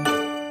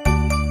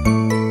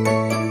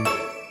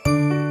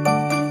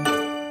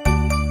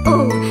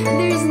 Oh,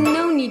 there's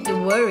no need to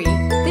worry.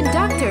 The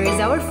doctor is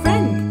our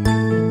friend.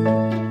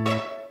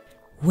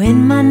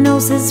 When my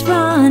nose is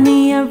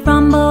runny, a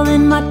rumble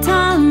in my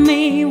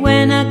tummy.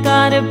 When I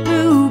got a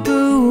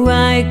boo-boo,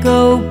 I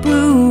go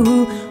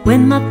boo.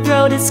 When my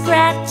throat is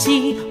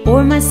scratchy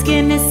or my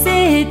skin is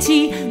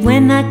itchy,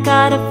 when I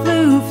got a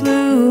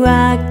flu,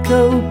 I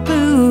go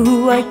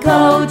boo. I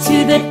go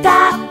to the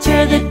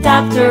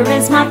doctor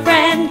is my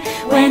friend.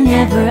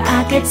 Whenever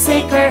I get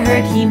sick or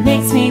hurt, he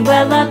makes me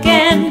well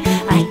again.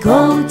 I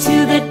go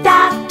to the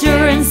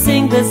doctor and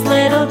sing this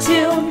little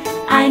tune.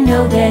 I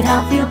know that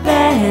I'll feel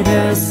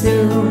better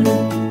soon.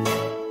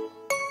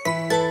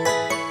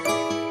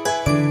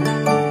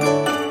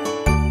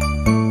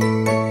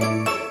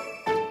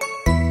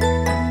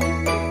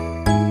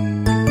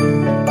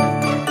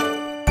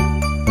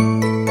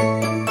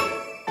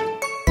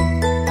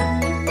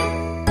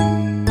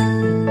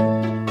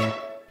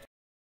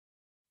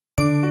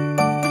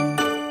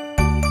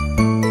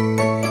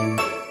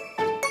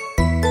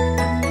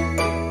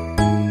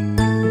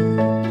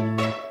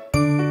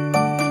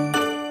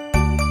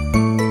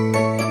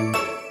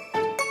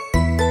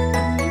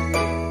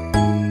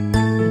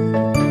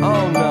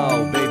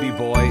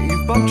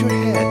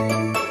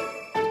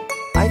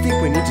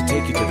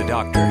 take you to the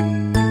doctor.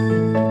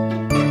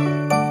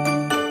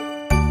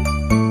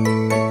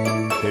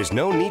 There's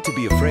no need to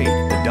be afraid.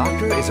 The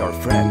doctor is our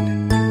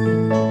friend.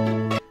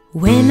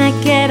 When I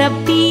get a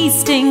bee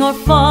sting or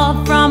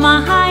fall from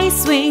a high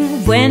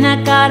swing, when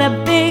I got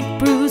a big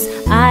bruise,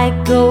 I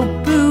go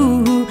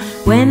boo.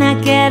 When I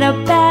get a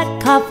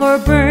bad cough or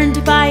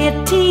burned by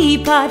a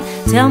teapot,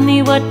 tell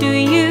me what do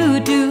you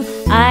do?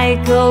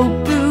 I go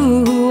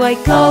boo. I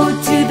go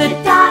to the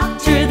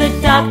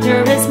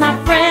doctor is my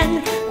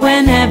friend.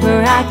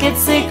 Whenever I get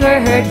sick or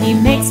hurt, he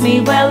makes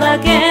me well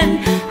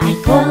again. I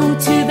go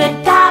to the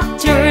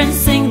doctor and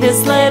sing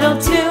this little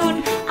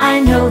tune. I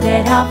know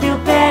that I'll feel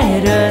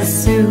better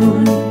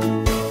soon.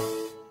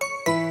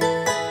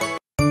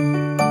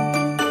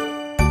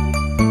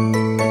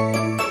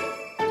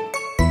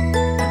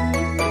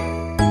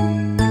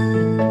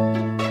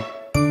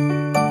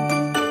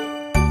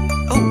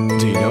 Oh,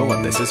 do you know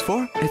what this is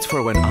for? It's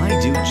for when I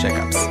do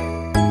checkups.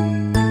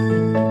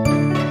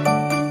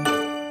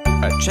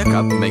 A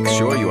checkup makes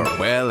sure you are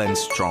well and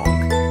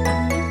strong.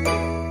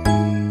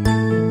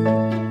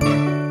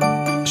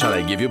 Shall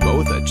I give you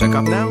both a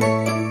checkup now?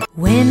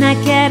 When I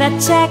get a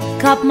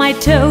checkup, my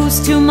toes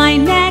to my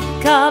neck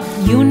up,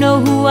 you know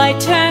who I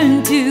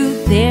turn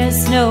to,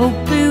 there's no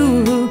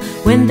boo.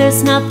 When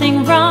there's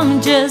nothing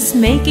wrong, just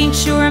making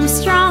sure I'm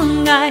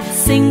strong, I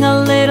sing a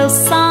little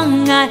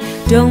song, I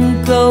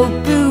don't go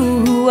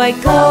boo. I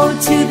go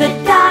to the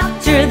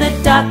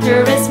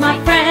doctor is my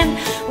friend.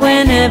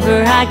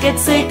 Whenever I get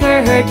sick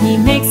or hurt, he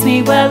makes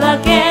me well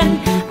again.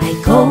 I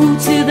go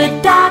to the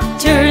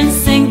doctor and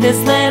sing this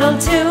little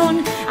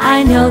tune.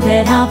 I know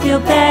that I'll feel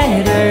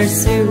better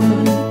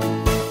soon.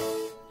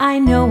 I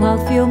know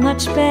I'll feel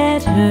much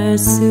better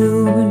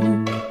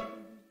soon.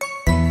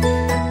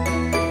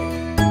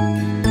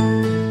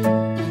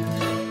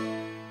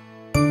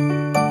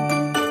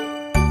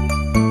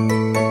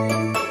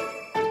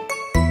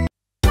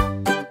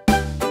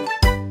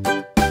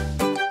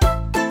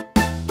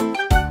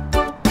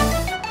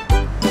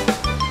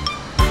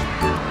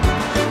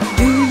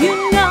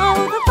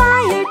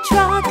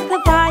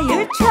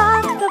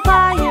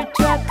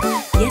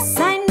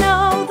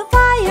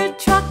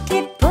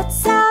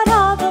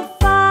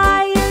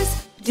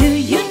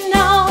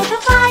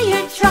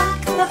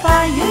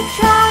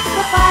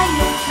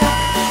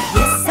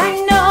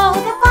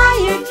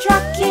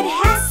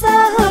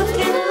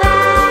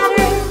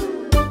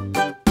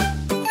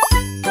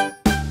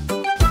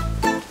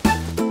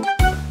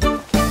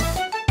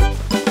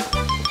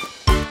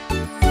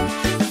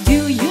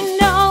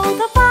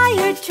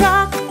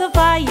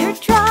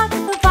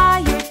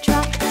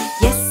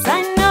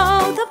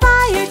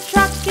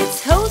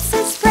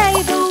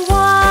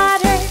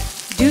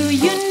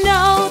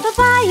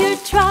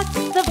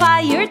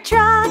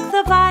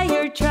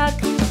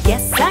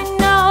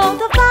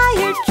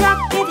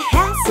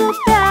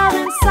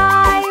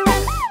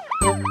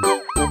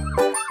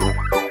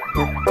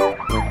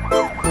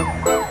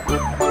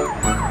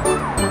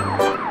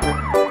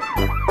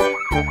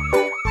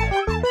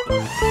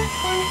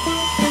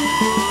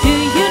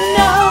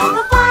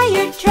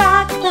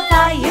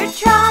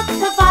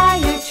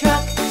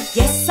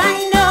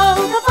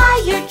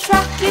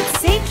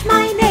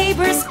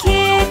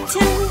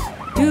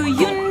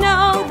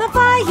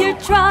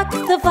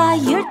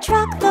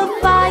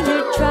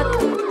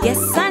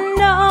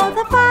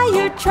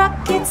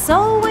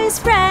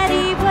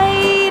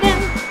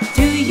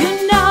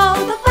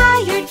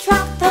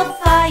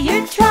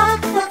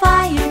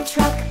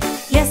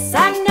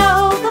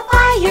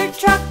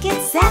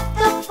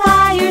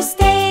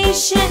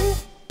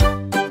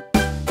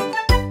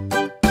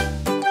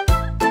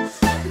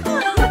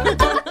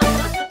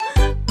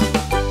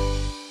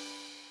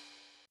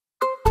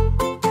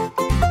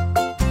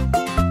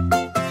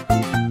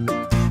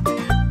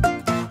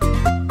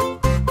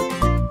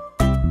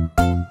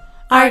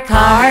 Our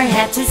car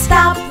had to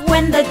stop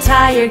when the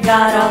tire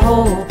got a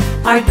hole.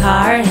 Our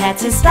car had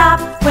to stop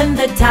when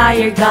the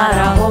tire got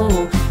a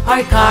hole.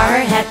 Our car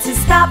had to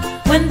stop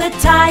when the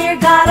tire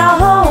got a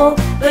hole.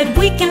 But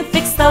we can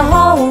fix the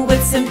hole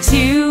with some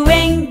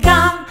chewing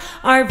gum.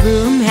 Our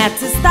broom had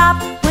to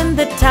stop when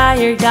the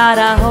tire got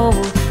a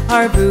hole.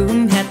 Our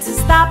broom had to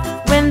stop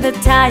when the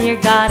tire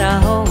got a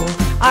hole.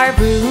 Our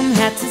broom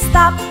had to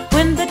stop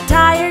when the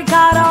tire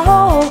got a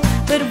hole.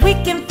 But we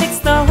can fix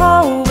the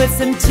hole with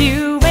some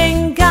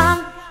chewing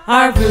gum.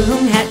 Our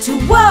broom had to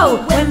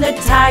whoa when the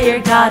tire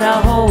got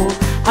a hole.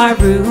 Our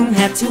broom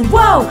had to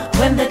whoa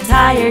when the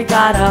tire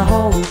got a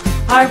hole.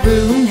 Our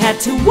broom had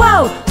to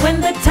whoa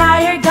when the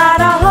tire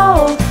got a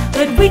hole.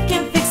 But we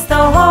can fix the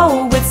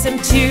hole with some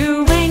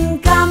chewing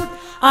gum.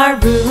 Our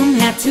broom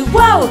had to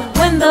whoa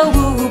when the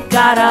whoop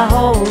got a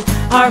hole.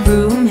 Our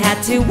broom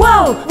had to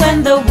whoa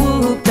when the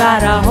whoop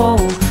got a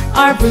hole.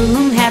 Our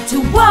broom had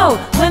to whoa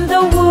when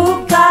the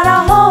whoop got a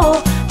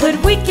hole.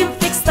 But we can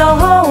fix the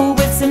hole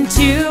with some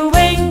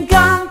chewing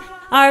gum.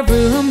 Our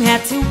broom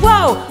had to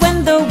whoa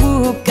when the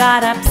whoop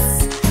got up.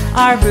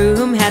 Our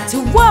broom had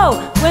to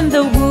whoa when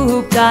the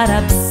whoop got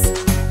up.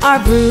 Our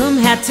broom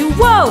had to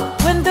whoa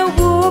when the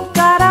whoop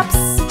got up.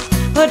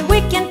 But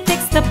we can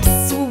fix the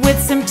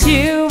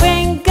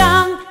chewing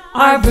gum.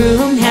 Our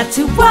room had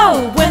to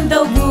whoa when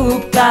the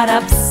whoop got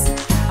ups.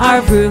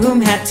 Our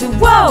room had to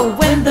whoa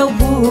when the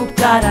whoop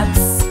got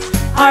ups.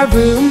 Our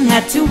room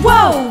had to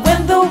whoa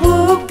when the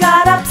whoop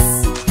got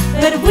ups.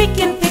 But we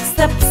can fix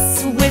the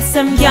ps with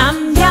some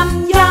yum,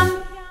 yum, yum.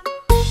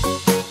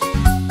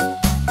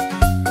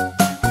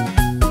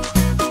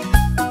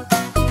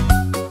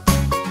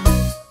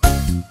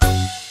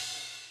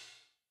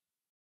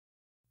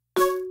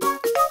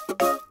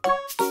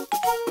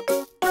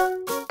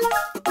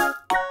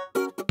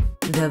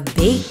 The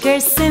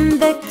baker's in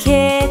the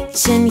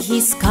kitchen,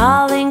 he's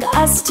calling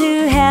us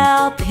to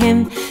help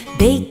him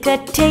bake a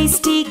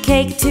tasty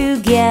cake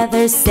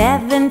together.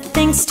 7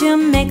 things to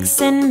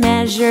mix and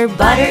measure: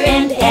 butter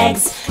and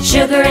eggs,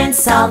 sugar and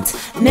salt,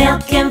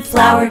 milk and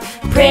flour,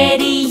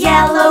 pretty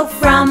yellow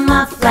from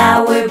a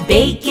flower.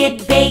 Bake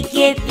it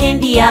in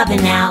the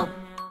oven now.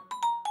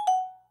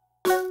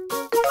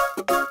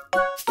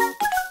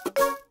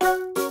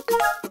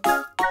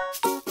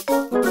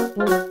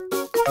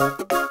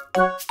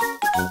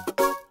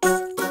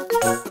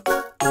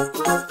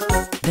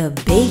 The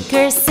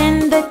baker's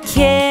in the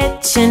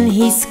kitchen,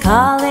 he's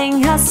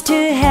calling us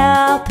to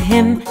help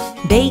him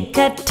bake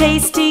a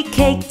tasty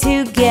cake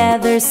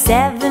together.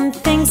 7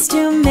 things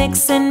to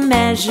mix and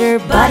measure: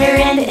 butter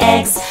and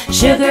eggs,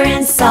 sugar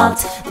and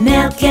salt,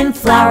 milk and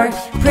flour,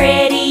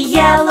 pretty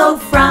yellow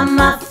from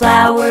a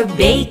flower.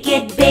 Bake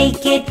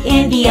it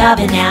in the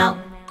oven now.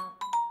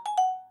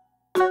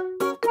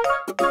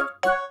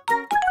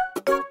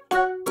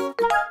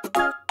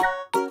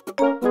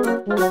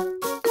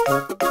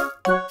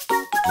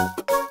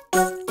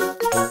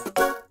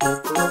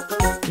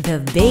 The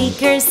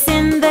baker's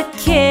in the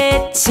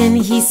kitchen,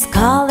 he's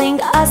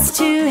calling us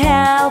to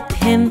help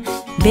him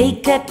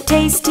bake a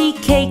tasty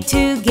cake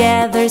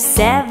together.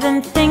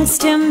 7 things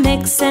to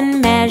mix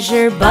and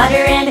measure: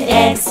 butter and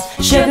eggs,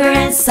 sugar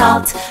and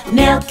salt,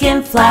 milk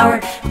and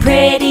flour,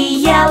 pretty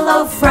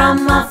yellow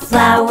from a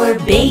flower.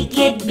 Bake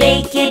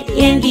it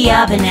in the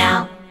oven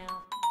now.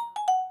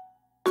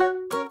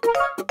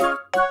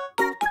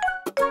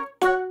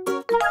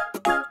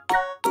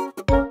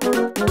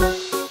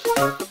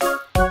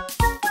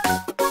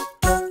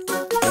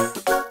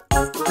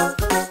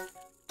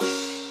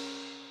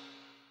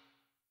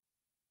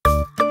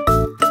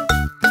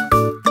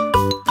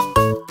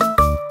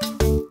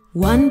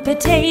 One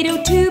potato,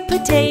 2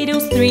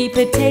 potatoes, 3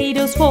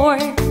 potatoes, 4,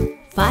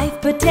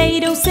 5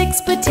 potatoes,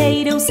 6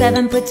 potatoes,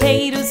 7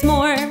 potatoes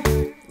more.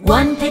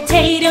 1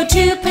 potato,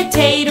 2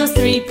 potatoes,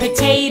 3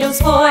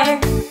 potatoes, 4,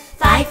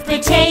 5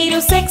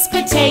 potatoes, 6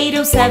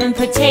 potatoes, 7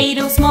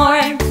 potatoes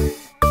more.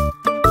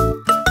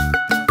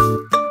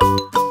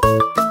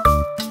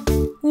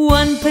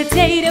 1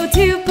 potato,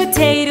 2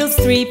 potatoes,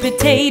 3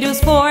 potatoes,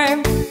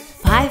 4,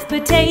 5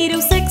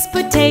 potatoes, 6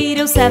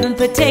 potatoes, 7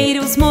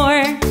 potatoes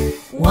more.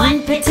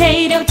 1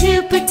 potato,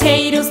 2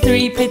 potatoes,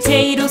 3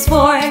 potatoes,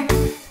 4,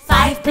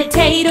 5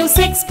 potatoes,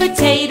 6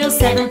 potatoes,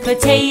 7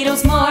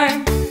 potatoes more.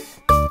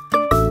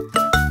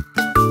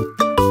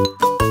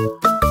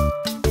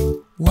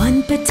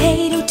 1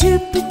 potato, 2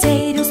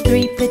 potatoes,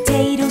 3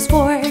 potatoes,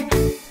 4,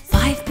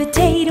 5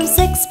 potatoes,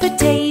 6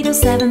 potatoes,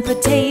 7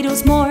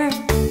 potatoes more.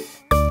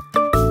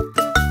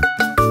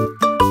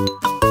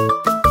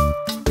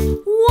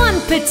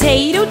 1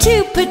 potato,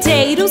 2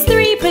 potatoes,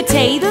 3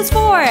 potatoes,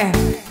 4,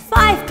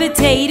 5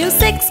 potatoes,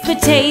 6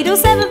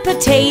 potatoes, 7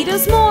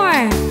 potatoes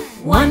more.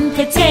 1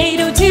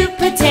 potato, 2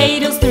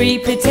 potatoes, 3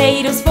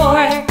 potatoes,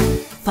 4,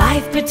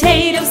 5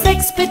 potatoes,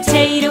 6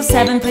 potatoes,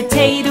 7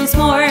 potatoes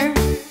more.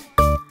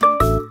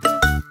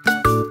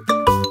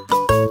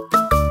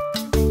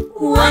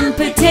 1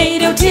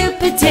 potato, 2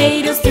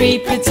 potatoes, 3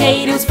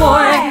 potatoes,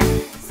 4,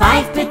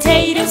 5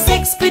 potatoes,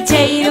 6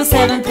 potatoes,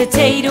 7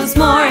 potatoes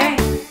more.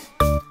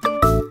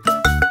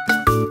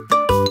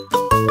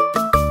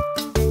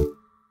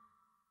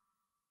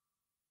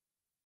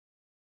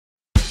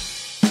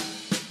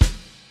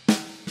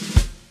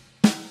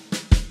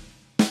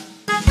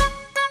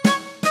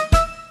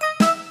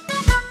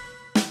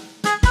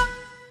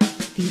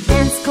 The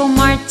ants go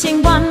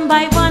marching one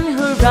by one,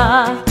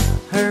 hurrah,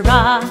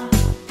 hurrah.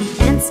 The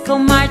ants go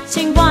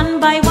marching one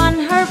by one,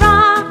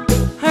 hurrah,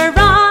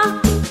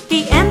 hurrah.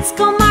 The ants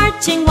go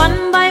marching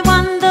one by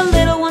one, the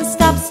little one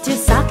stops to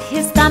suck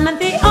his thumb, and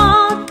they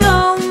all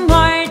go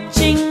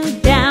marching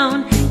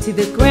down to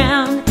the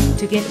ground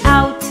to get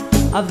out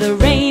of the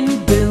rain.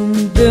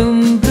 Boom,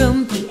 boom,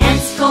 boom. The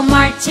ants go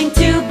marching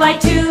 2 by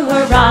 2,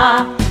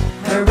 hurrah,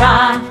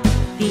 hurrah.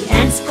 The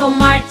ants go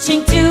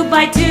marching 2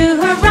 by 2,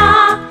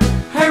 hurrah,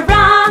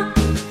 hurrah.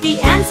 The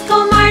ants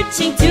go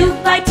marching 2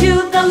 by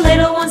 2, the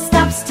little one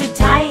stops to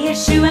tie his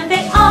shoe, and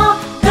they all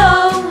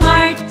go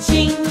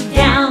marching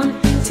down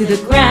to the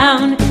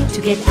ground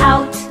to get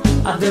out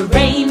of the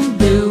rain.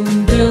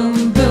 Boom,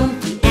 boom, boom.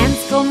 The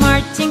ants go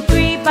marching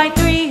 3 by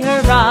 3,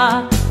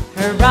 hurrah,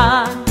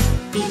 hurrah.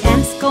 The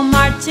ants go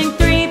marching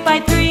 3 by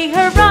 3,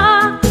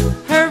 hurrah,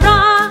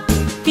 hurrah.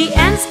 The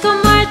ants go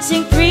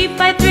marching 3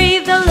 by 3,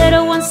 the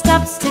little one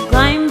stops to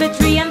climb a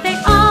tree, and they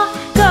all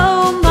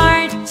go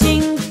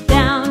marching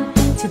down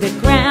to the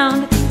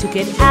ground to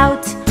get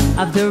out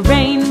of the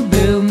rain.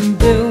 Boom,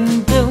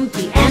 boom, boom.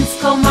 The ants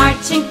go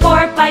marching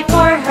 4 by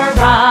 4,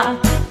 hurrah,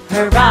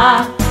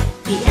 hurrah.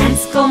 The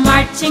ants go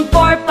marching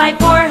 4 by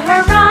 4,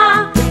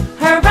 hurrah,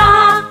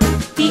 hurrah.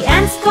 The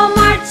ants go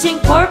marching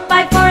 4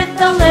 by 4.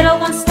 The little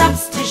one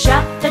stops to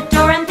shut the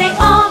door, and they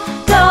all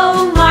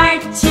go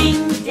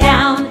marching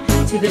down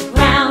to the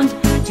ground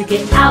to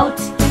get out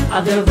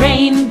of the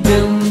rain.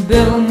 Boom,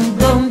 boom,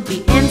 boom.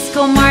 The ants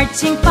go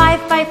marching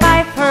 5 by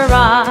 5,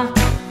 hurrah,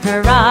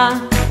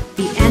 hurrah.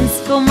 The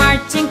ants go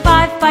marching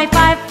 5 by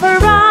 5,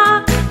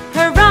 hurrah,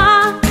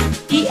 hurrah.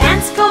 The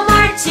ants go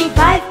marching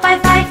 5 by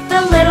 5.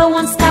 The little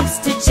one stops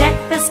to check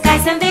the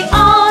skies, and they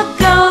all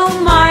go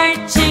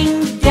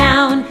marching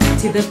down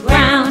to the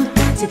ground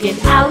to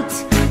get out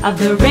of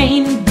the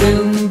rain.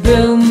 Boom,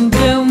 boom,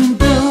 boom,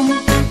 boom.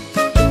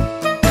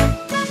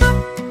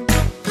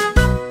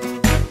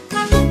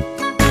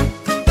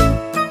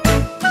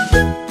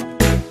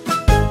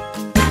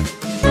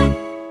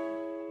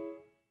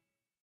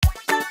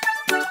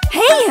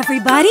 Hey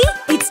everybody,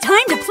 it's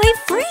time to play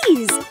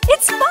freeze.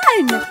 It's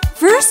fun.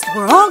 First,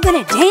 we're all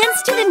gonna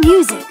dance to the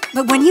music.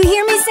 But when you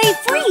hear me say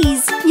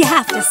freeze, you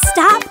have to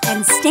stop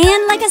and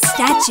stand like a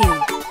statue.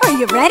 Are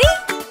you ready?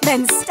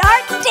 Then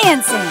start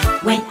dancing.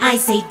 When I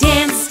say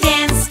dance,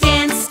 dance,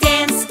 dance,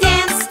 dance,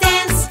 dance,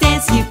 dance,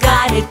 dance, you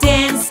gotta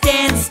dance,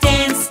 dance,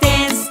 dance,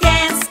 dance,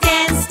 dance,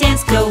 dance,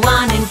 dance. Go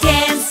on and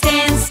dance,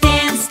 dance,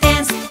 dance,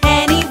 dance,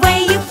 any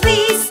way you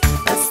please.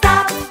 But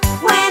stop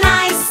when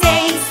I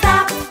say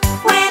stop.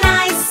 When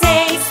I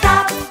say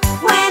stop.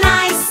 When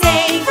I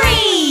say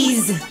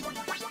freeze.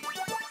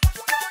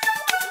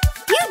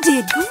 You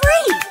did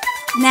great.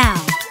 Now,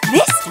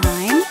 this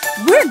time,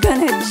 we're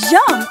gonna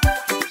jump.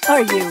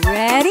 Are you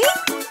ready?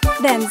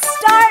 Then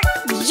start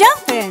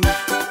jumping.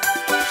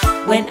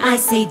 When I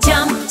say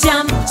jump,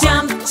 jump,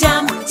 jump,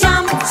 jump,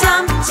 jump,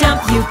 jump, jump,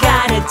 you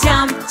gotta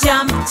jump,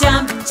 jump,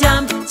 jump,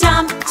 jump,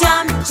 jump,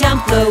 jump,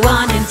 jump. Go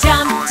on and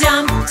jump,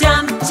 jump,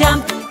 jump,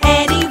 jump,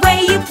 any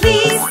way you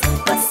please.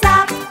 But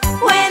stop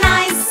when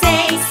I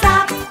say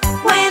stop.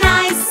 When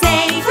I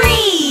say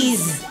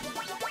freeze.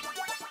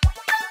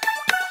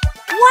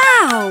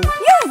 Wow,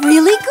 you're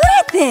really good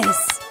at this.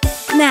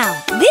 Now,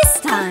 this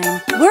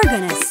time, we're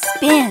gonna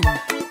spin.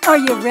 Are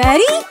you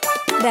ready?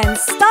 Then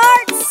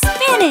start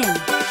spinning.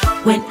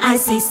 When I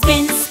say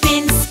spin,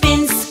 spin,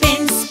 spin,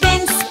 spin,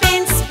 spin,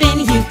 spin, spin,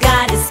 you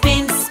gotta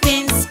spin,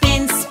 spin,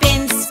 spin,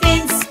 spin,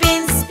 spin,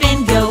 spin,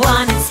 spin. Go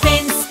on and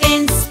spin,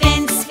 spin,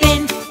 spin,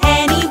 spin,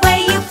 any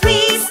way you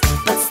please.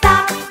 But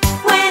stop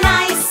when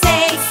I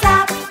say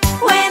stop.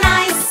 When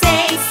I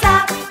say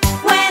stop.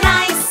 When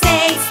I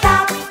say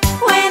stop.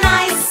 When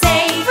I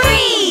say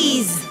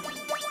freeze.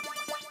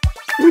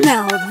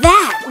 Now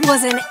that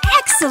was an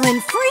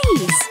excellent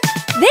freeze.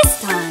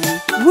 This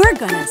time, we're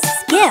gonna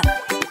skip.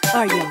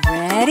 Are you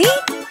ready?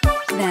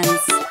 Then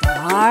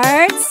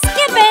start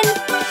skipping.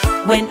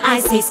 When I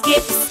say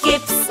skip,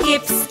 skip,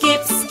 skip,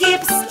 skip,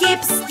 skip,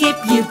 skip, skip,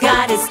 you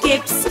gotta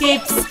skip,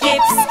 skip,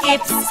 skip,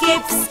 skip,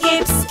 skip,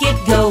 skip, skip.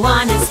 Go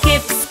on and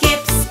skip,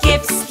 skip,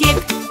 skip, skip,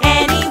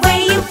 any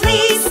way you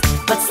please.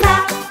 But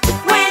stop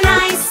when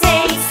I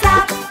say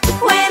stop.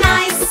 When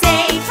I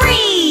say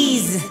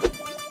freeze.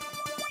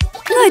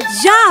 Good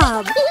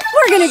job!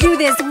 We're gonna do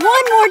this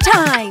one more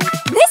time.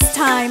 This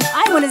time,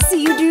 I want to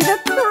see you do the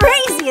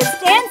craziest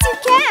dance you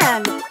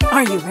can.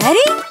 Are you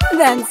ready?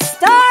 Then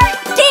start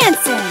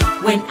dancing.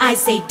 When I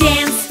say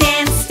dance,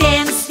 dance,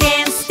 dance,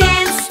 dance,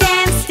 dance,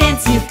 dance,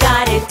 dance, you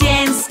gotta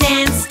dance,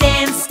 dance,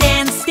 dance,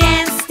 dance,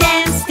 dance,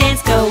 dance,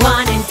 dance. Go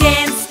on and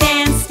dance,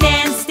 dance,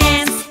 dance,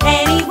 dance,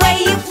 any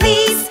way you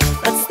please.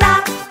 But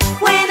stop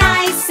when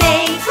I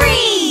say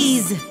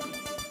freeze.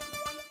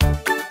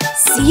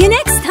 See you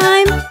next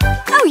time.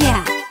 Oh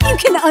yeah, you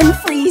can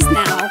unfreeze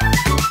now.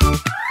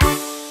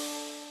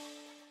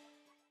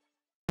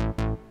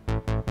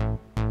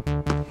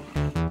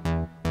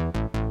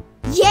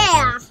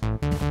 Yeah!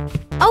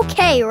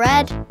 Okay,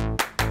 Red.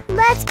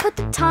 Let's put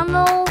the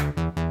tunnel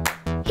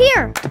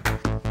here.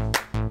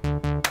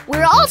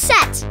 We're all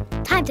set.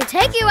 Time to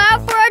take you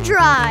out for a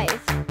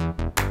drive.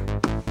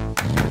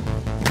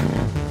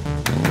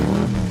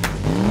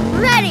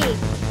 Ready,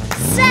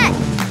 set,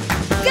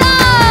 go!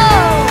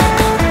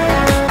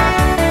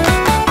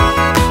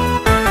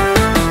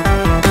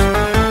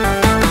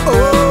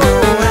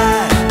 Oh,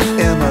 I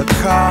am a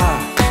car.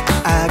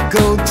 I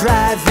go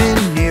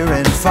driving near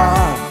and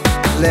far,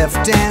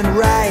 left and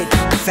right,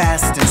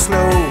 fast and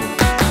slow.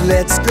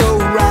 Let's go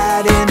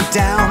riding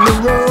down the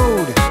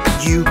road.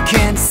 You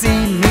can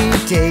see me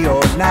day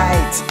or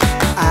night.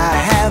 I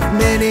have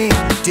many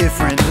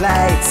different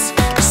lights.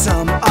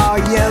 Some are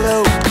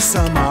yellow,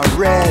 some are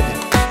red.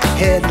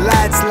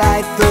 Headlights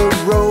light the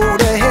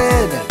road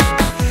ahead.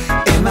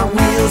 And my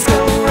wheels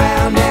go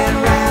round and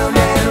round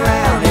and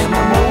round. And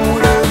my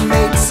motor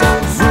makes a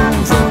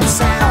vroom vroom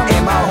sound.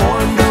 And my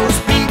horn goes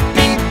beep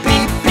beep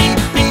beep beep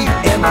beep.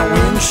 And my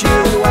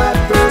windshield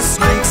wipers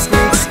squeak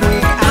squeak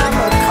squeak. I'm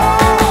a car.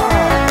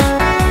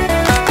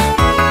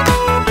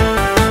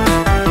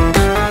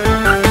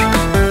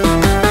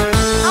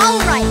 All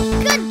right,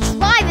 good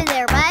driving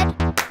there, Red.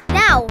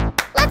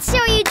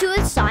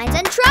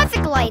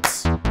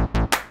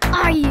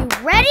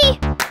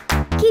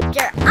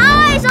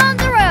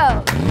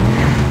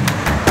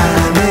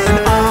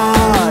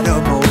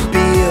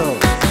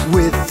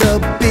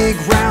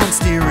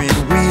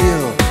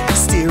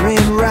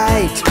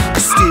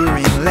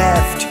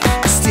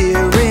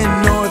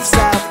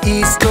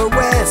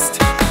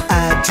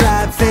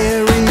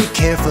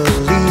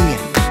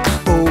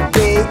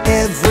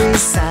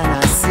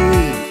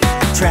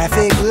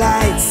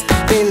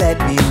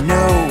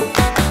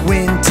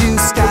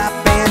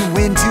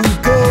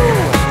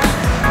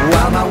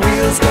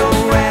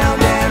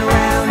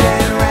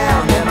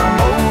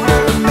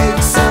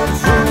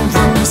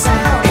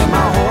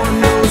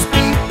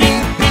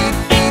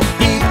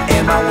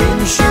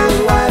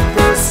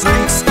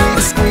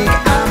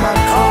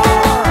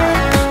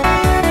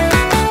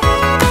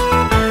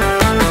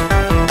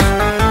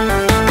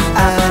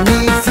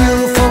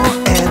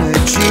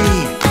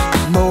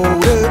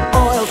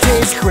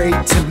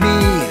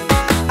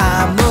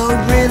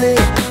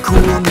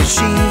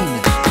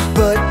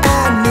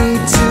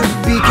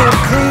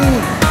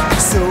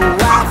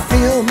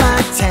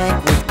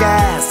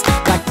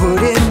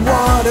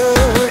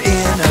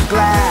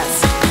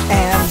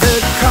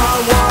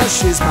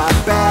 is my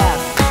bath.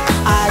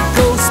 I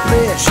go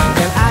splish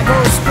and I go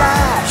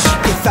splash.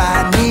 If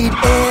I need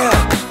air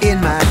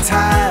in my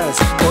tires,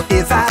 or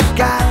if I've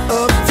got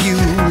a few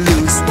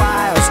loose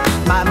wires,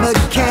 my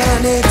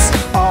mechanic's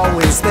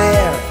always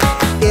there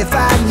if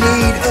I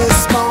need a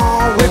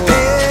small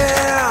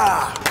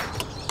repair.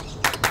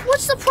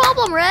 What's the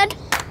problem, Red?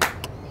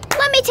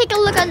 Let me take a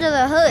look under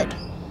the hood.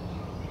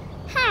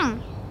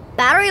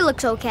 Battery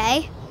looks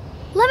okay.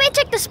 Let me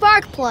check the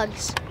spark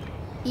plugs.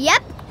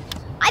 Yep,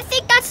 I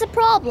think that's the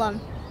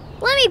problem.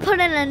 Let me put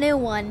in a new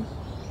one.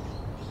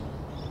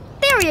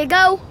 There you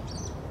go.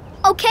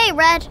 Okay,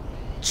 Red,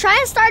 try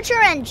and start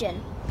your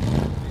engine.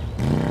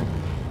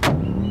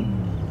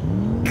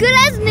 Good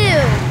as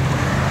new.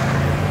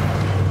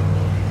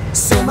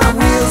 So my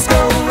wheels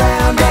go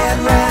round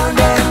and round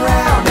and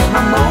round, and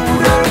my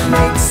motor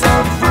makes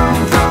a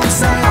vroom vroom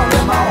sound,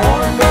 and my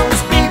horn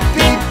goes beep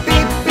beep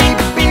beep beep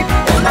beep,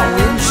 and my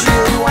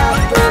windshield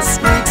wipers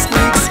squeak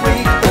squeak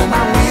squeak. Oh,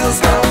 my wheels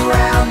go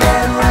round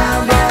and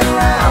round and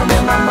round,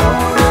 and my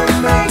motor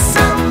makes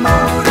a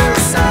motor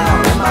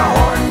sound, and my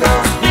horn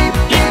goes beep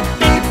beep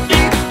beep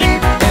beep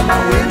beep, and my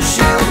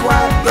windshield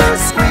wipers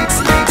squeak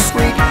squeak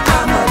squeak.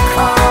 I'm a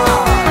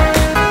car.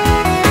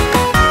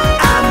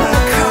 I'm a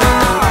car.